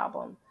complex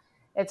problem.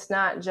 It's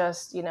not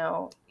just,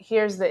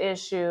 here's the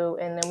issue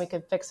and then we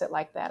can fix it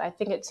like that. I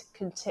think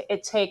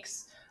it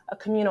takes a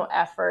communal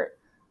effort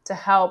to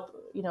help,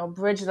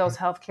 bridge those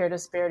healthcare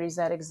disparities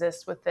that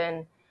exist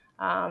within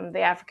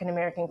the African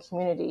American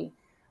community.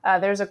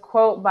 There's a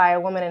quote by a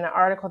woman in an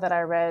article that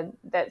I read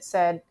that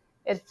said,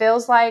 it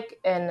feels like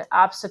an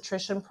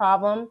obstetrician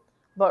problem,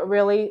 but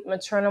really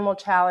maternal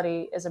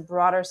mortality is a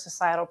broader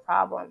societal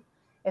problem.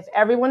 If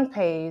everyone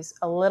pays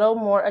a little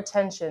more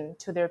attention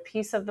to their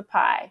piece of the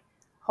pie,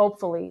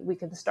 hopefully we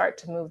can start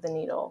to move the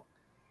needle.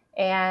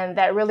 And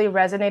that really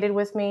resonated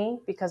with me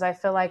because I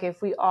feel like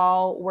if we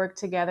all work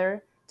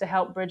together to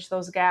help bridge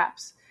those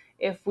gaps,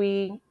 if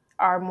we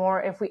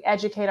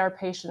educate our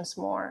patients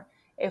more,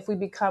 if we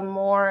become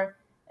more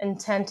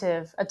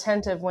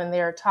attentive when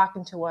they're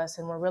talking to us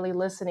and we're really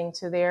listening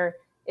to their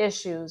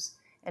issues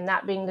and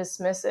not being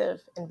dismissive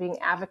and being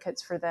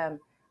advocates for them,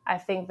 I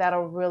think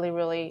that'll really,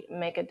 really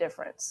make a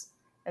difference.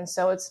 And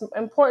so it's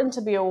important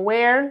to be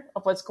aware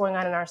of what's going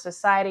on in our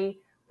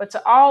society, but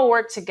to all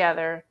work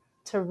together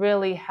to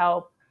really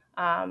help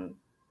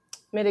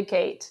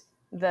mitigate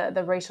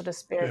the racial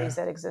disparities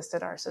that exist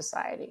in our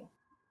society.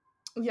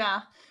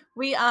 Yeah.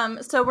 We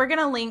so we're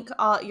gonna link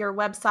your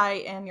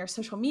website and your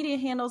social media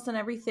handles and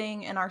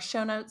everything in our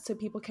show notes so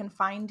people can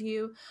find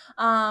you.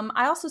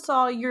 I also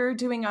saw you're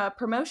doing a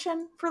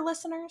promotion for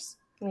listeners.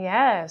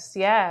 Yes.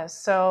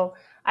 So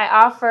I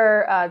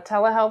offer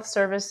telehealth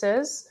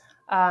services,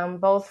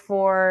 both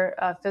for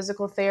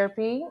physical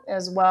therapy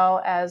as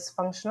well as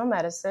functional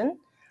medicine.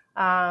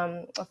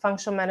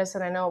 Functional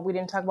medicine, I know we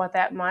didn't talk about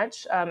that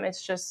much.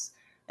 It's just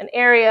an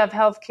area of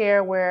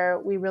healthcare where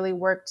we really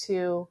work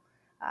to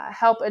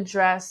help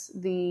address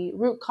the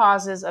root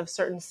causes of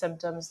certain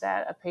symptoms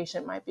that a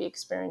patient might be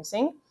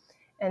experiencing.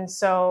 And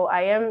so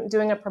I am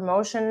doing a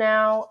promotion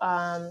now.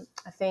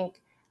 I think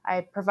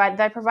I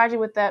provide you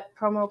with that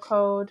promo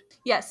code.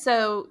 Yes.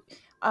 So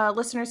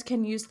listeners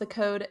can use the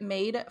code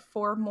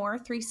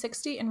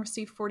MADE4MORE360 and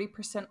receive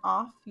 40%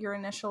 off your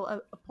initial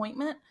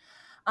appointment.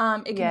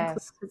 It can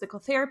include physical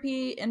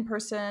therapy, in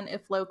person,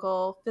 if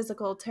local,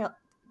 physical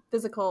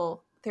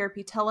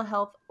therapy,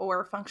 telehealth,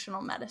 or functional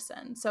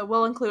medicine. So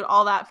we'll include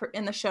all that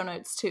in the show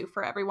notes too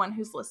for everyone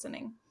who's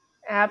listening.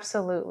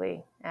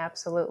 Absolutely.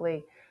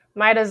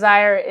 My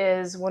desire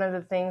is one of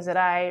the things that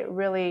I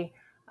really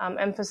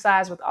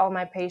emphasize with all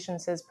my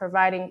patients is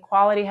providing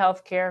quality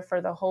health care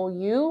for the whole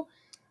you.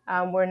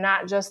 We're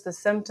not just the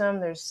symptom.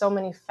 There's so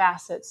many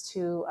facets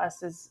to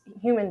us as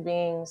human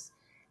beings.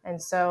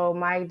 And so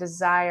my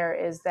desire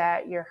is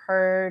that you're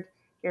heard,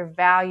 you're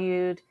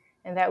valued,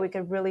 and that we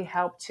could really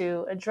help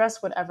to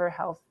address whatever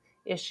health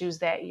issues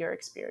that you're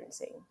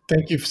experiencing.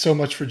 Thank you so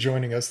much for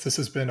joining us. This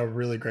has been a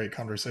really great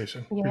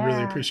conversation. We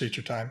really appreciate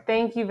your time.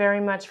 Thank you very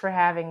much for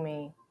having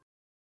me.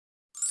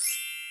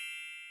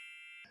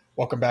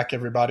 Welcome back,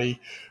 everybody.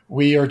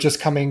 We are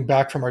just coming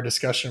back from our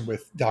discussion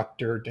with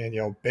Dr.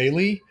 Danielle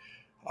Bailey,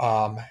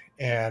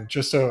 and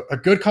just a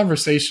good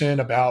conversation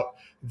about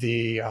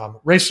the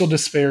racial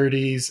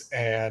disparities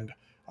and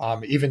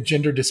even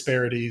gender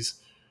disparities,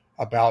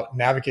 about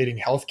navigating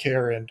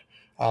healthcare and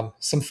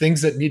some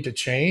things that need to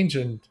change,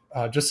 and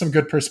just some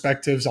good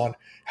perspectives on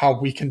how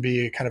we can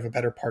be kind of a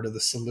better part of the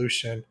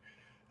solution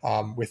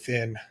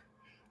within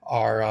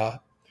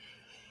our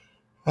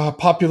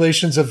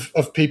populations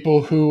of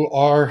people who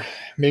are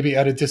maybe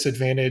at a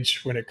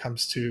disadvantage when it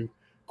comes to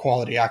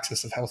quality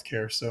access of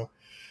healthcare. So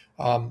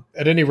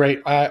at any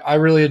rate, I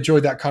really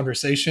enjoyed that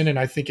conversation, and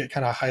I think it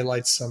kind of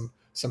highlights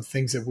some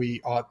things that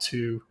we ought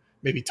to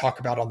maybe talk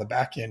about on the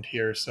back end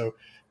here. So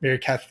Mary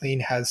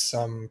Kathleen has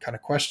some kind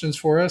of questions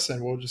for us,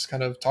 and we'll just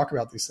kind of talk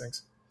about these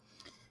things.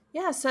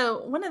 Yeah,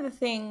 so one of the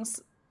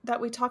things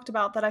that we talked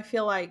about that I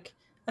feel like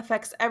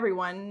affects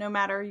everyone, no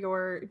matter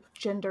your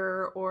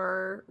gender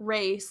or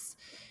race,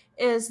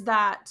 is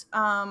that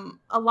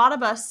a lot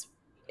of us,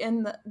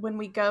 when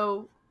we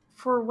go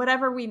for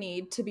whatever we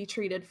need to be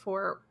treated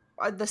for,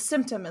 the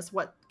symptom is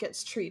what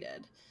gets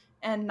treated,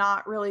 and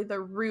not really the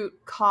root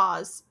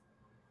cause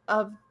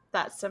of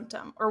that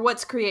symptom or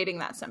what's creating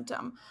that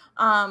symptom.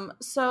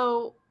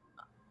 So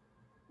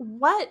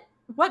what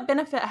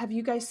benefit have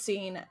you guys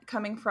seen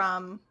coming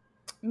from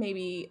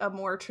maybe a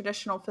more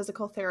traditional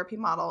physical therapy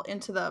model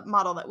into the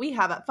model that we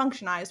have at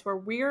Functionize, where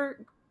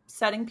we're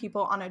setting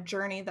people on a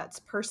journey that's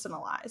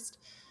personalized?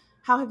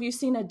 How have you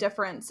seen a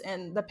difference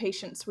in the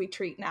patients we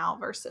treat now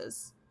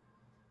versus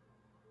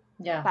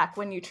back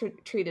when you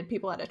treated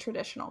people at a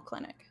traditional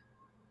clinic?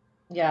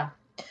 Yeah.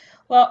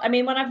 Well, I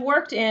mean, when I've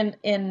worked in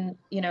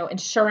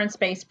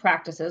insurance-based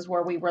practices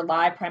where we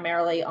rely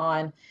primarily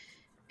on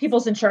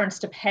people's insurance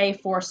to pay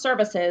for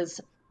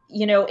services,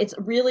 it's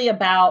really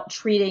about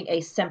treating a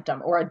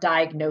symptom or a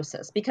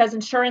diagnosis, because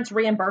insurance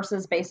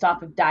reimburses based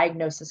off of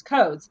diagnosis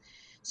codes.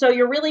 So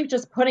you're really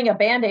just putting a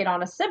Band-Aid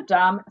on a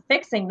symptom,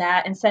 fixing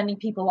that, and sending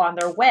people on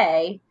their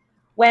way,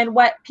 when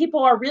what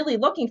people are really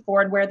looking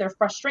for and where their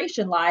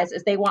frustration lies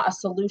is they want a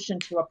solution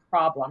to a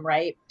problem,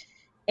 right?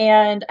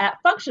 And at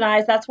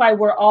Functionize, that's why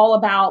we're all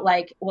about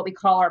like what we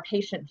call our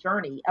patient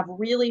journey, of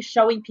really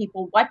showing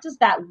people what does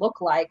that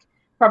look like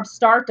from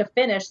start to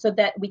finish, so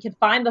that we can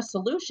find the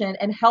solution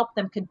and help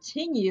them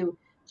continue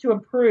to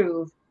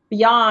improve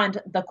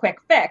beyond the quick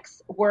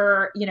fix.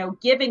 We're,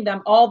 giving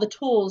them all the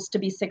tools to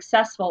be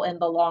successful in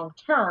the long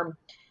term.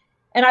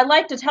 And I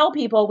like to tell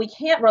people we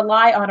can't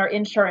rely on our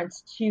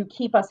insurance to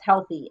keep us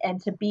healthy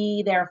and to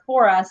be there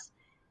for us.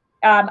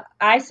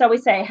 I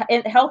always say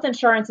health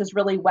insurance is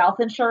really wealth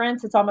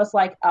insurance. It's almost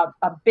like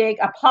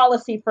a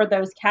policy for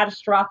those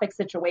catastrophic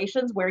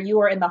situations where you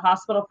are in the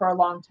hospital for a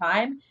long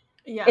time.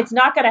 Yeah. It's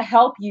not going to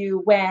help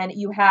you when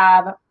you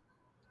have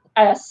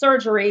a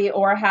surgery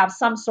or have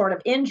some sort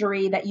of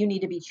injury that you need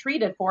to be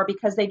treated for,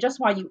 because they just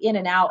want you in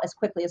and out as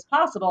quickly as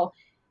possible.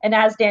 And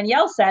as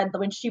Danielle said,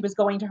 when she was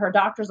going to her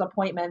doctor's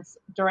appointments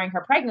during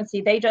her pregnancy,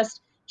 they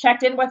just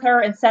checked in with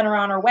her and sent her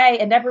on her way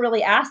and never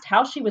really asked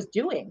how she was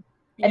doing.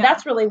 And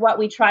that's really what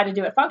we try to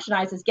do at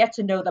Functionize, is get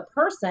to know the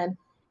person,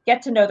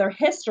 get to know their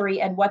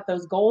history and what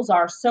those goals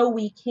are, so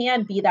we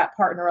can be that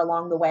partner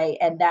along the way,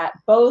 and that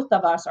both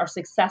of us are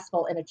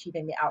successful in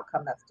achieving the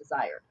outcome that's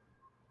desired.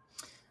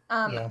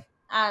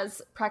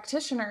 As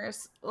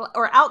practitioners,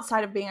 or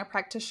outside of being a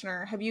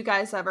practitioner, have you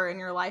guys ever in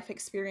your life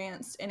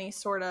experienced any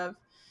sort of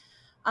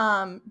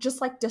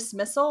just like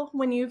dismissal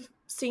when you've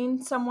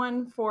seen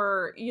someone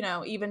for,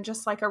 even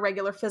just like a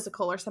regular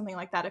physical or something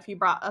like that, if you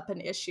brought up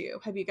an issue?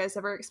 Have you guys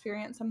ever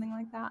experienced something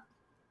like that?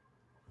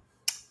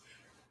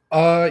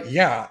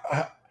 Yeah.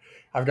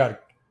 I've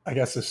got, I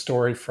guess, a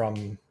story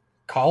from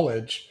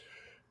college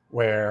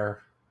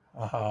where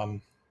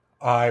it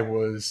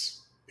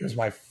was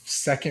my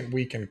second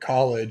week in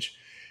college,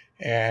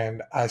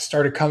 and I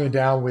started coming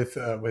down with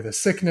a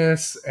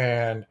sickness,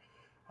 and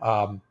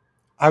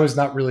I was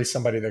not really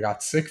somebody that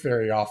got sick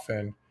very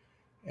often.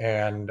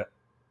 And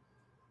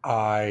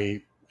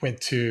I went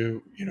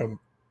to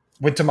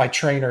my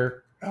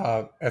trainer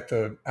at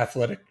the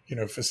athletic,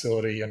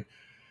 facility, and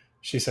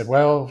she said,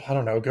 well, I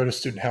don't know, go to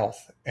student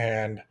health.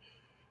 And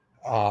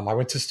I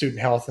went to student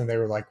health, and they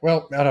were like,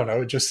 well, I don't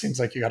know, it just seems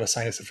like you got a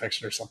sinus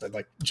infection or something.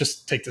 Like,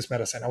 just take this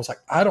medicine. I was like,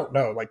 I don't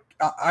know. Like,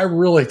 I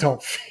really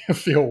don't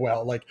feel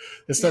well. Like,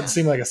 this doesn't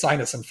seem like a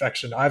sinus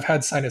infection. I've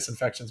had sinus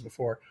infections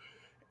before.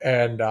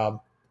 And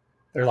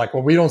they're like,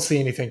 well, we don't see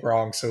anything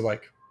wrong. So,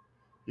 like,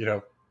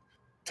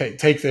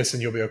 take this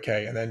and you'll be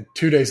okay. And then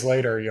 2 days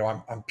later,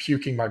 I'm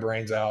puking my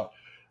brains out.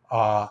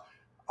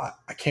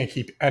 I can't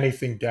keep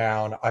anything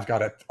down. I've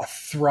got a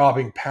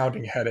throbbing,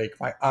 pounding headache.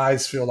 My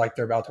eyes feel like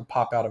they're about to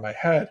pop out of my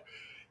head.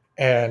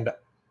 And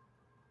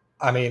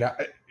I mean,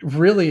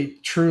 really,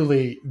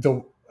 truly,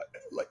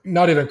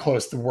 not even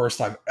close, the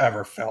worst I've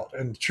ever felt.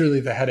 And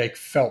truly, the headache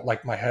felt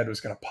like my head was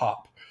going to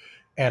pop.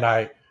 And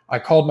I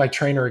called my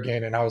trainer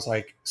again, and I was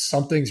like,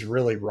 something's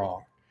really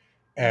wrong.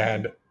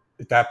 And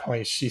at that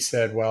point, she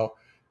said, well,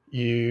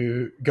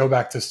 you go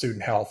back to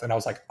student health. And I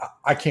was like,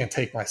 I can't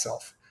take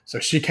myself. So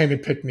she came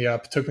and picked me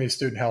up, took me to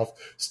student health.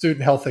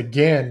 Student health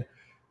again,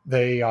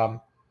 they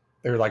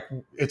were like,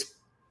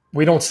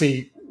 we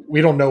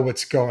don't know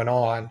what's going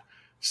on.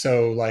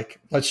 So, like,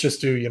 let's just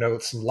do,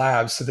 some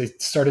labs. So they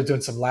started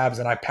doing some labs,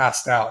 and I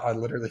passed out. I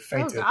literally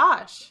fainted. Oh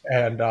gosh.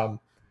 And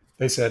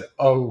they said,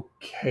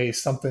 okay,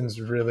 something's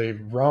really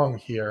wrong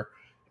here.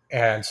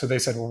 And so they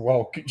said,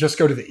 well, just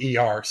go to the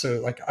ER.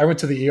 So, like, I went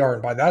to the ER,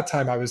 and by that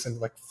time I was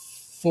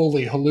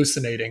fully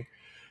hallucinating.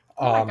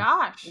 Oh my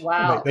gosh.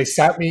 Wow. They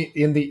sat me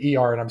in the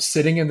ER, and I'm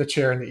sitting in the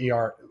chair in the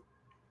ER,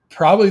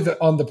 probably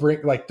on the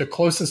brink, like the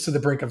closest to the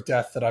brink of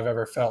death that I've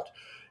ever felt.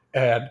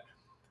 And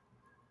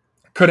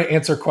couldn't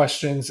answer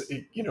questions,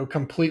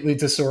 completely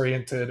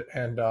disoriented.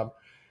 And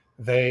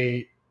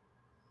they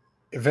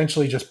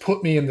eventually just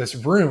put me in this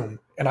room,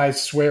 and I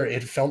swear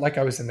it felt like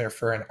I was in there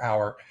for an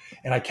hour.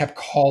 And I kept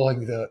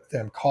calling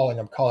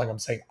them,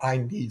 saying, I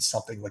need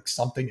something, like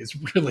something is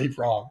really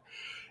wrong.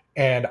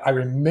 And I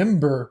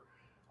remember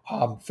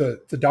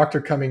the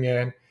doctor coming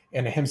in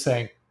and him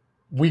saying,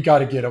 we got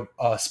to get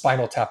a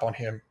spinal tap on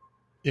him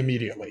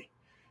immediately.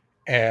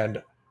 And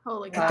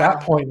at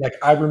that point, like,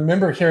 I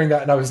remember hearing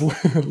that, and I was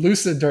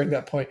lucid during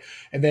that point.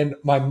 And then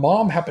my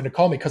mom happened to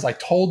call me, because I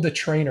told the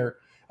trainer,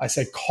 I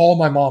said, call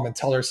my mom and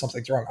tell her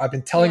something's wrong. I've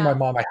been telling my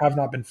mom I have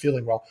not been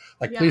feeling well.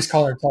 Like, please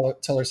call her and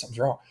tell her something's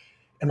wrong.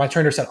 And my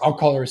trainer said, I'll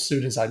call her as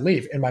soon as I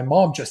leave. And my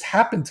mom just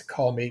happened to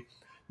call me,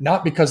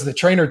 not because the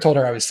trainer told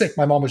her I was sick.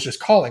 My mom was just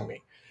calling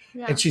me.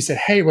 Yeah. And she said,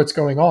 hey, what's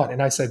going on?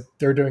 And I said,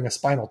 they're doing a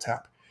spinal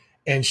tap.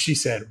 And she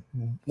said,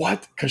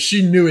 what? Because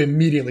she knew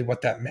immediately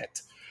what that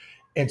meant.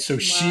 And so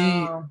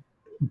she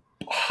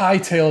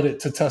hightailed it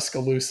to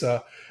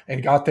Tuscaloosa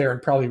and got there in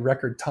probably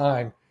record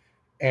time,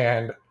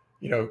 and,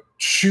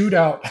 chewed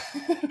out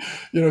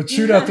the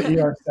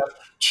ER stuff,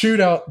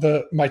 chewed out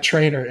my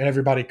trainer and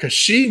everybody,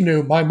 because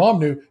my mom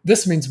knew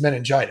this means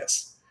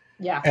meningitis.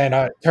 Yeah. And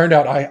it turned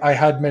out I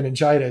had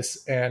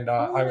meningitis, and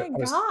I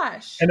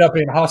ended up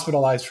being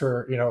hospitalized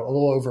for, a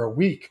little over a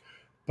week.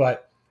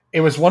 But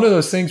it was one of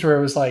those things where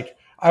it was like,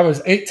 I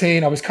was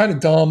 18. I was kind of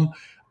dumb.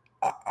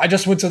 I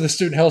just went to the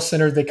student health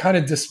center. They kind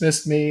of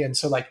dismissed me. And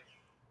so, like,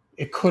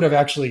 it could have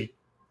actually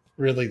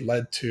really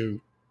led to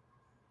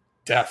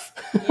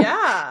death.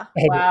 Yeah.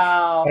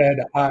 Wow.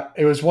 And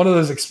it was one of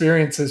those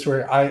experiences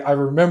where I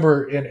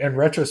remember in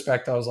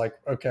retrospect, I was like,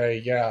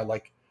 okay, yeah,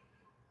 like,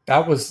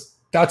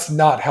 that's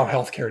not how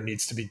healthcare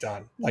needs to be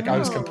done. Like, I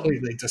was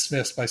completely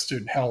dismissed by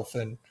student health,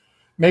 and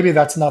maybe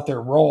that's not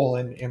their role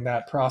in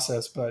that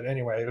process. But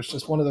anyway, it was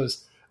just one of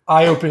those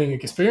eye-opening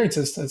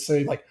experiences to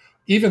say, like,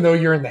 even though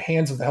you're in the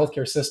hands of the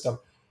healthcare system,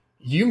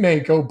 you may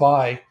go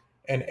by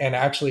and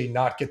actually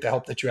not get the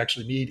help that you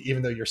actually need,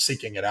 even though you're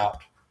seeking it out.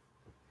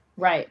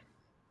 Right.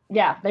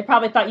 Yeah. They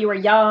probably thought you were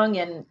young,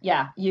 and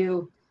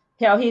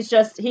he's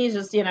just,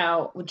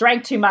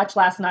 drank too much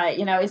last night.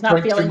 He's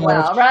not feeling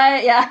well.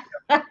 Right. Yeah.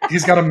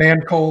 He's got a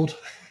man cold.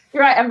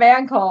 You're right. A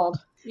man cold.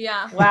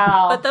 Yeah.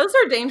 Wow. But those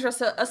are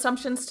dangerous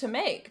assumptions to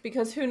make,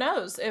 because who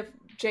knows if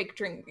Jake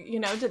drink?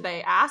 Did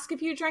they ask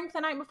if you drank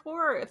the night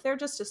before? Or if they're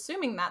just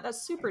assuming that,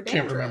 that's super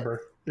dangerous. Can't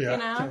remember.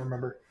 Yeah, can't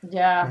remember.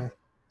 Yeah.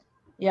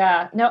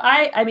 Yeah. No,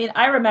 I mean,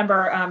 I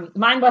remember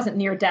mine wasn't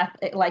near death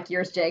like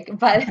yours, Jake,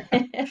 but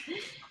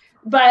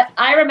but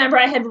I remember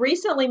I had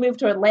recently moved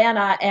to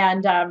Atlanta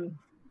and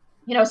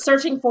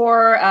searching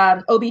for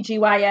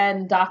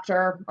OBGYN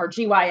doctor or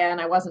GYN.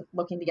 I wasn't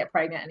looking to get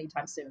pregnant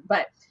anytime soon,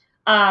 but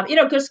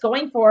just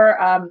going for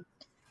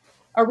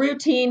a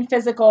routine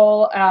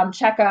physical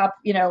checkup,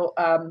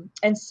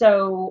 and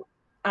so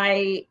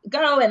I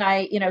go and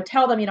I,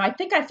 tell them, I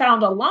think I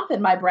found a lump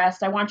in my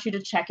breast. I want you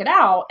to check it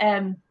out.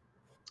 And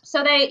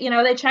so they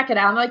check it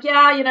out. I'm like,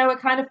 yeah, it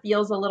kind of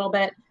feels a little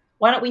bit.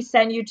 Why don't we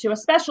send you to a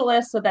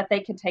specialist so that they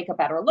can take a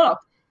better look?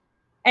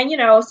 And,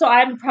 so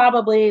I'm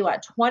probably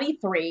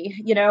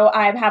 23,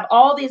 I have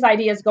all these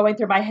ideas going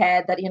through my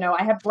head that,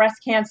 I have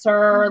breast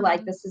cancer,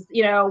 like this is,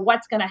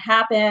 what's going to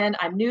happen.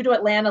 I'm new to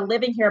Atlanta,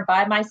 living here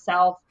by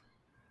myself.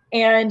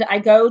 And I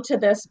go to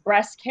this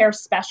breast care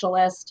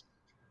specialist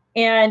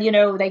and,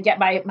 they get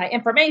my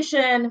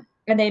information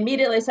and they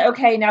immediately say,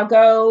 okay, now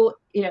go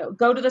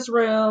to this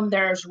room.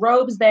 There's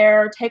robes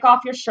there. Take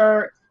off your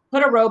shirt,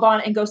 put a robe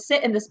on and go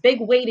sit in this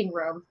big waiting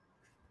room.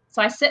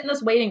 So I sit in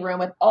this waiting room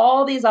with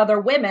all these other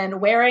women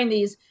wearing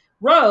these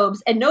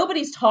robes and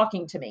nobody's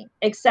talking to me,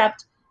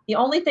 except the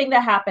only thing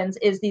that happens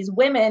is these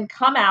women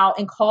come out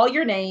and call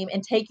your name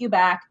and take you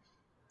back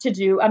to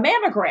do a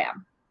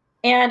mammogram.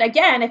 And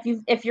again,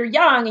 if you're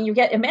young and you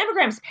get a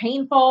mammogram's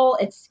painful,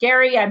 it's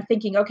scary. I'm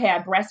thinking, okay, I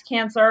have breast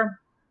cancer.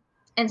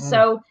 And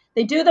so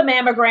they do the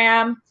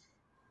mammogram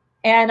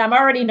and I'm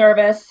already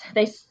nervous.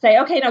 They say,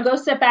 okay, now go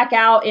sit back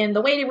out in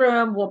the waiting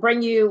room. We'll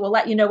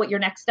let you know what your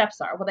next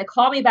steps are. Well, they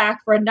call me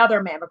back for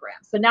another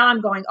mammogram. So now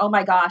I'm going, oh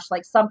my gosh,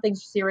 like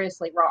something's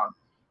seriously wrong.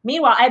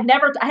 Meanwhile,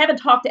 I haven't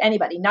talked to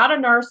anybody, not a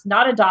nurse,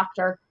 not a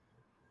doctor.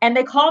 And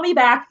they call me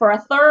back for a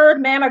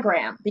third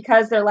mammogram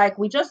because they're like,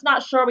 we're just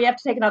not sure. We have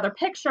to take another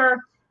picture.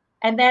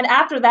 And then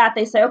after that,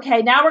 they say,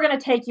 okay, now we're going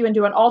to take you and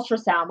do an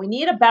ultrasound. We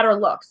need a better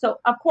look. So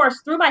of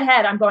course, through my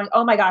head, I'm going,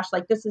 oh my gosh,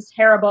 like this is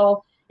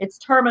terrible. It's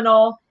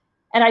terminal.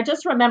 And I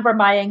just remember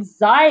my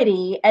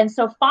anxiety. And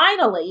so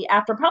finally,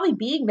 after probably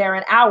being there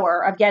an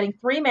hour of getting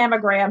 3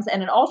 mammograms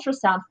and an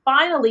ultrasound,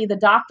 finally the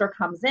doctor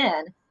comes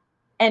in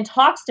and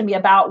talks to me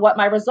about what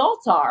my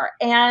results are.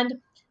 And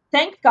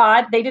thank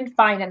God they didn't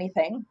find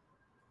anything.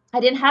 I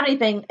didn't have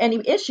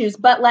any issues,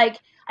 but like,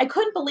 I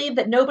couldn't believe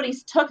that nobody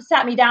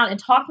sat me down and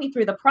talked me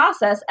through the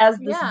process as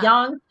this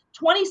young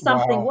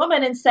 20-something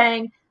woman and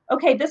saying,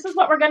 okay, this is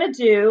what we're going to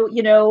do.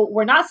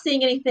 We're not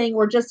seeing anything.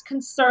 We're just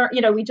concerned.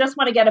 We just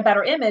want to get a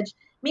better image.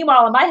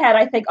 Meanwhile, in my head,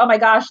 I think, oh my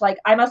gosh, like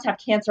I must have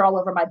cancer all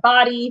over my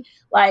body.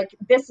 Like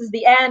this is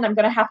the end. I'm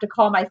going to have to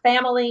call my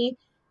family.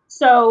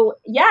 So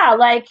yeah,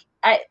 like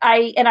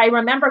I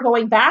remember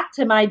going back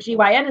to my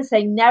GYN and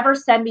saying, never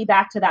send me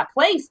back to that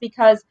place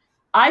because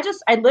I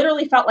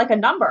literally felt like a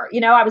number.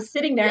 I was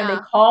sitting there and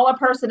they call a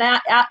person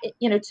out,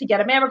 to get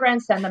a mammogram,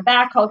 send them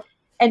back,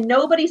 and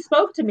nobody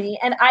spoke to me.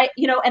 And I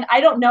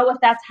don't know if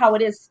that's how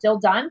it is still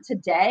done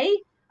today.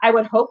 I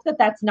would hope that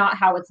that's not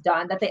how it's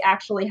done, that they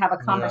actually have a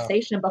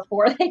conversation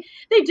before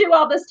they do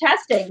all this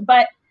testing.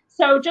 But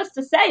so just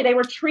to say, they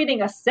were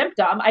treating a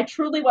symptom. I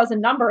truly was a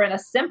number and a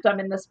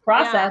symptom in this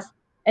process,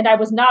 and I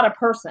was not a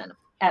person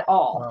at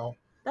all. Wow.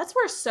 That's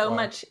where so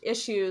much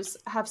issues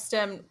have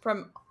stemmed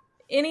from.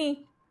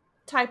 Any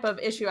type of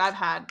issue I've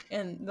had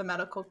in the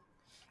medical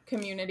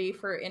community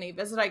for any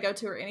visit I go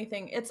to or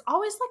anything, it's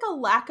always like a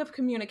lack of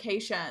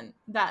communication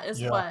that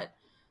is what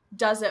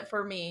does it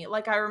for me.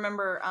 Like I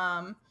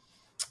remember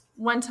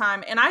one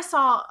time, and I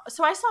saw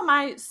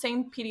my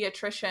same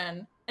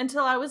pediatrician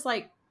until I was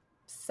like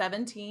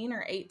 17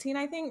 or 18,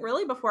 I think,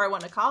 really before I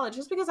went to college,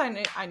 just because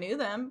I knew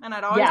them and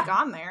I'd always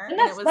gone there, and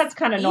that's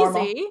kind of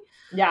normal.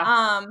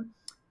 Yeah.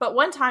 But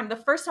one time, the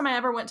first time I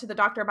ever went to the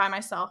doctor by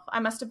myself,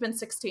 I must have been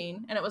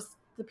 16, and it was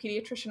the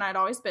pediatrician I'd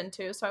always been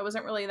to, so I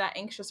wasn't really that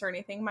anxious or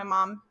anything. My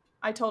mom,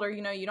 I told her,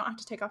 you don't have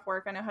to take off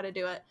work. I know how to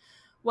do it.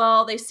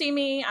 Well, they see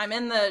me. I'm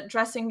in the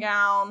dressing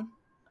gown.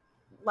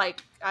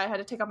 Like, I had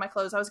to take off my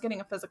clothes. I was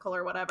getting a physical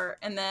or whatever.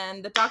 And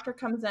then the doctor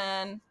comes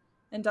in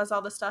and does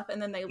all this stuff, and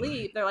then they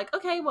leave. They're like,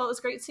 okay, well, it was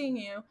great seeing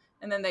you.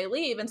 And then they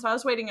leave. And so I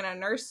was waiting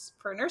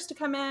for a nurse to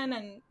come in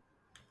and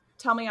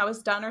tell me I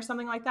was done or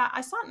something like that.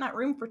 I sat in that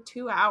room for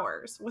 2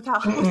 hours with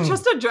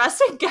just a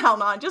dressing gown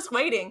on, just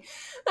waiting.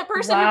 The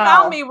person who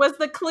found me was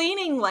the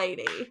cleaning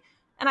lady.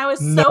 And I was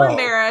so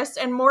embarrassed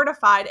and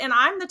mortified. And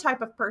I'm the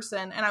type of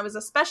person, and I was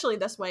especially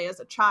this way as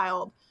a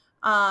child.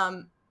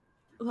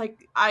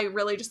 Like, I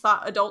really just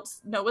thought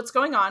adults know what's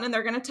going on, and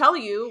they're going to tell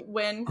you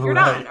when you're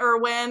done or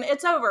when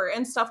it's over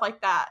and stuff like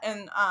that.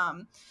 And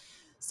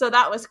so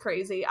that was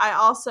crazy.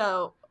 I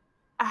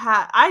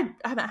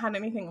haven't had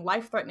anything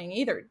life-threatening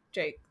either,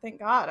 Jake. Thank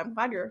God. I'm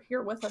glad you're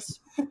here with us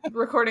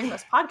recording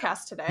this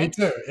podcast today. Me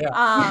too,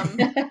 yeah.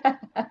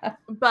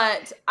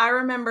 But I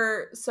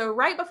remember, so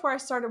right before I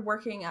started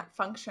working at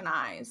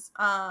Functionize,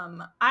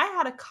 I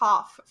had a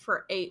cough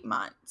for 8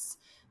 months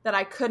that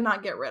I could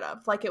not get rid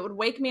of. Like, it would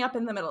wake me up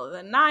in the middle of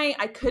the night.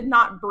 I could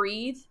not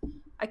breathe.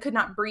 I could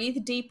not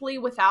breathe deeply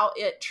without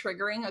it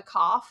triggering a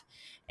cough.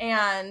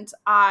 And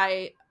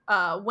I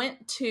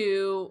went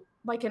to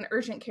like an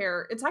urgent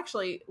care. It's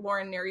actually,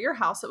 Lauren, near your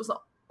house. It was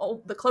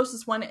the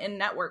closest one in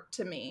network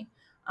to me.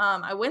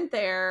 I went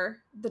there.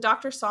 The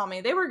doctor saw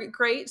me. They were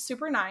great,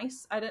 super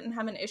nice. I didn't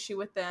have an issue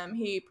with them.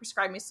 He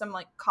prescribed me some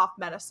like cough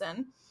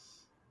medicine.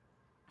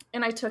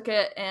 And I took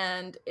it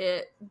and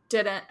it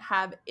didn't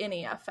have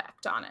any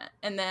effect on it.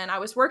 And then I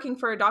was working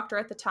for a doctor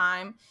at the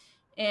time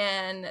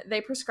and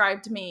they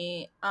prescribed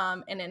me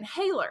an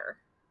inhaler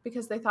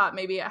because they thought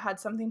maybe it had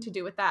something to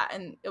do with that.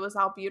 And it was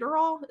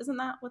albuterol. Isn't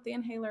that what the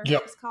inhaler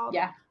is called?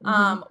 Yeah.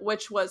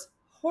 Which was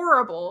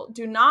horrible.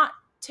 Do not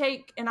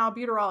take an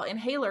albuterol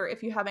inhaler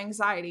if you have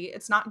anxiety.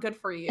 It's not good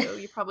for you.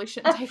 You probably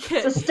shouldn't take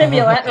it. It's a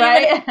stimulant,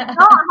 right? I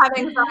don't have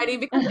anxiety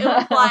because it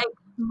was like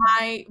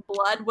my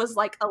blood was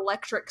like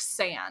electric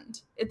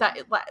sand.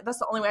 That's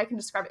the only way I can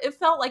describe it. It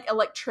felt like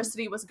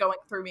electricity was going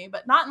through me,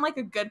 but not in like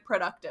a good,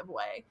 productive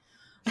way.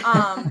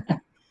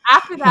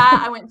 After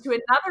that, I went to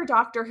another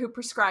doctor who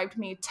prescribed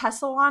me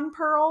Tessalon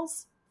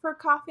pearls for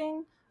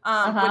coughing,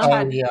 which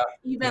had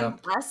even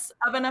less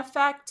of an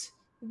effect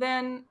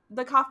than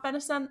the cough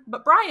medicine.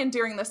 But Brian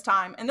during this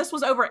time, and this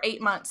was over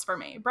 8 months for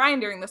me, Brian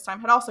during this time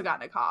had also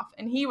gotten a cough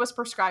and he was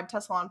prescribed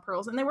Tessalon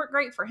pearls and they worked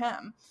great for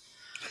him.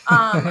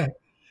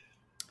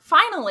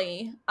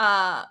 Finally,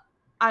 I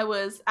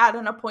was at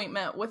an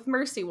appointment with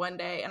Mercy one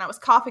day and I was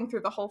coughing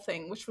through the whole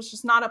thing, which was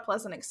just not a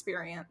pleasant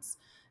experience.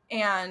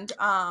 And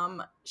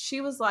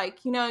she was like,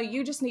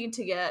 you just need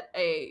to get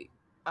a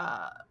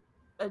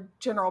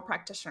general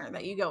practitioner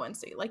that you go and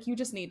see. Like, you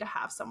just need to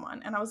have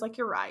someone. And I was like,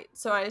 you're right.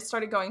 So I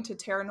started going to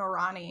Tara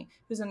Noorani,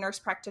 who's a nurse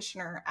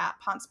practitioner at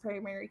Ponce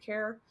Primary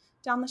Care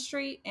down the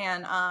street.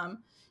 And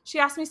she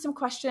asked me some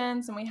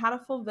questions and we had a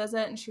full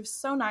visit and she was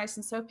so nice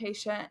and so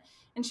patient.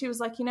 And she was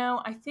like,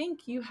 I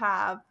think you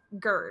have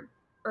GERD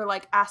or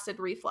like acid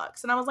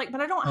reflux. And I was like,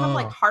 but I don't have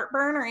like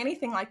heartburn or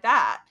anything like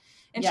that.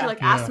 And she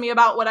asked me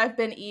about what I've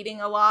been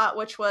eating a lot,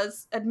 which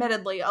was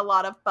admittedly a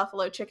lot of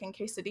buffalo chicken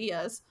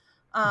quesadillas.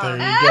 There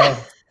you go.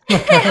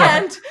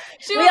 And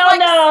we all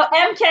know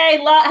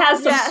MK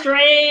has some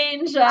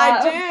strange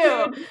I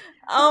do. food.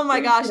 Oh my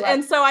gosh.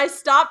 And so I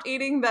stopped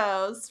eating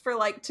those for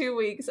like 2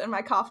 weeks and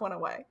my cough went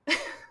away.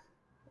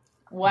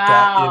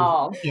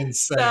 Wow. That is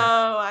insane. So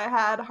I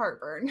had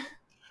heartburn.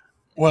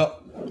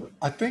 Well,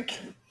 I think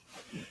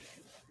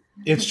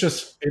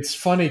it's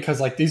funny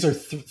because like these are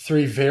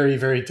three very,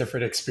 very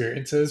different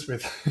experiences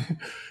with,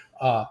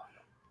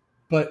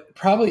 but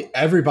probably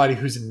everybody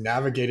who's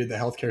navigated the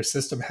healthcare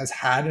system has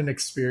had an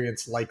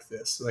experience like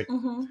this. Like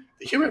the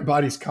human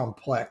body's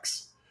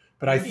complex,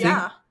 but I think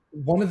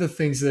one of the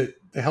things that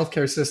the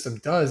healthcare system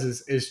does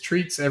is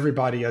treats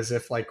everybody as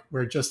if like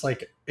we're just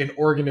like an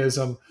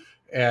organism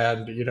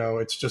and,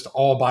 it's just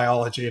all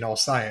biology and all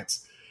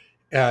science.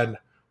 And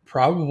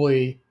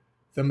probably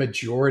the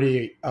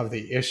majority of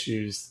the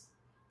issues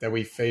that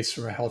we face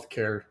from a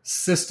healthcare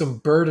system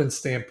burden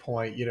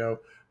standpoint,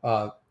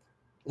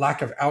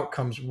 lack of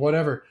outcomes,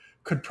 whatever,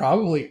 could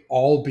probably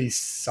all be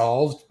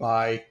solved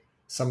by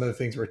some of the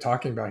things we're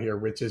talking about here,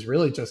 which is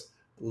really just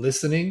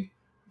listening,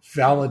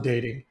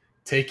 validating,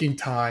 taking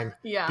time,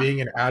 being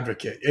an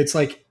advocate. It's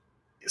like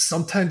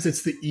sometimes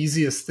it's the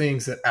easiest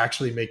things that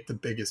actually make the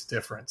biggest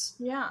difference.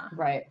 Yeah.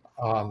 Right.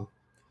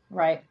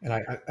 Right. And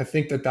I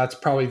think that's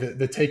probably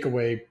the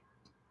takeaway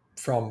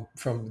from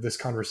this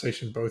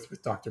conversation, both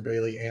with Dr.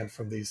 Bailey and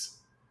from these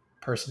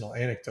personal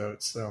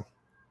anecdotes. So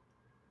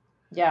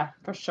yeah,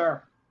 for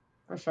sure.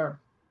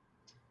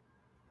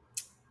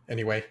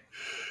 Anyway,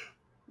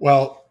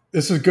 well,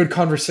 this is a good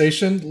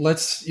conversation.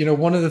 Let's,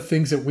 one of the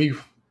things that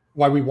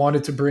why we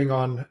wanted to bring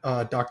on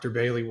Dr.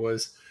 Bailey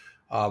was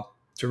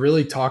to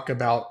really talk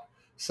about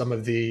some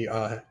of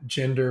the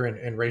gender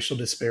and racial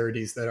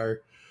disparities that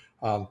are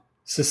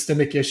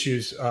systemic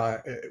issues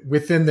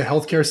within the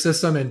healthcare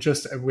system and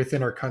just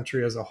within our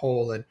country as a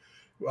whole. And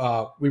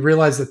we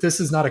realize that this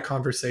is not a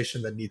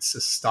conversation that needs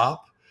to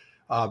stop.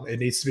 It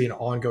needs to be an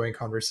ongoing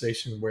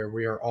conversation where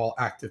we are all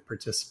active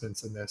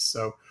participants in this.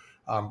 So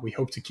we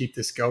hope to keep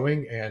this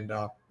going, and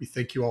we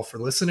thank you all for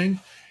listening,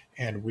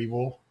 and we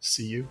will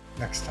see you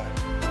next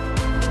time.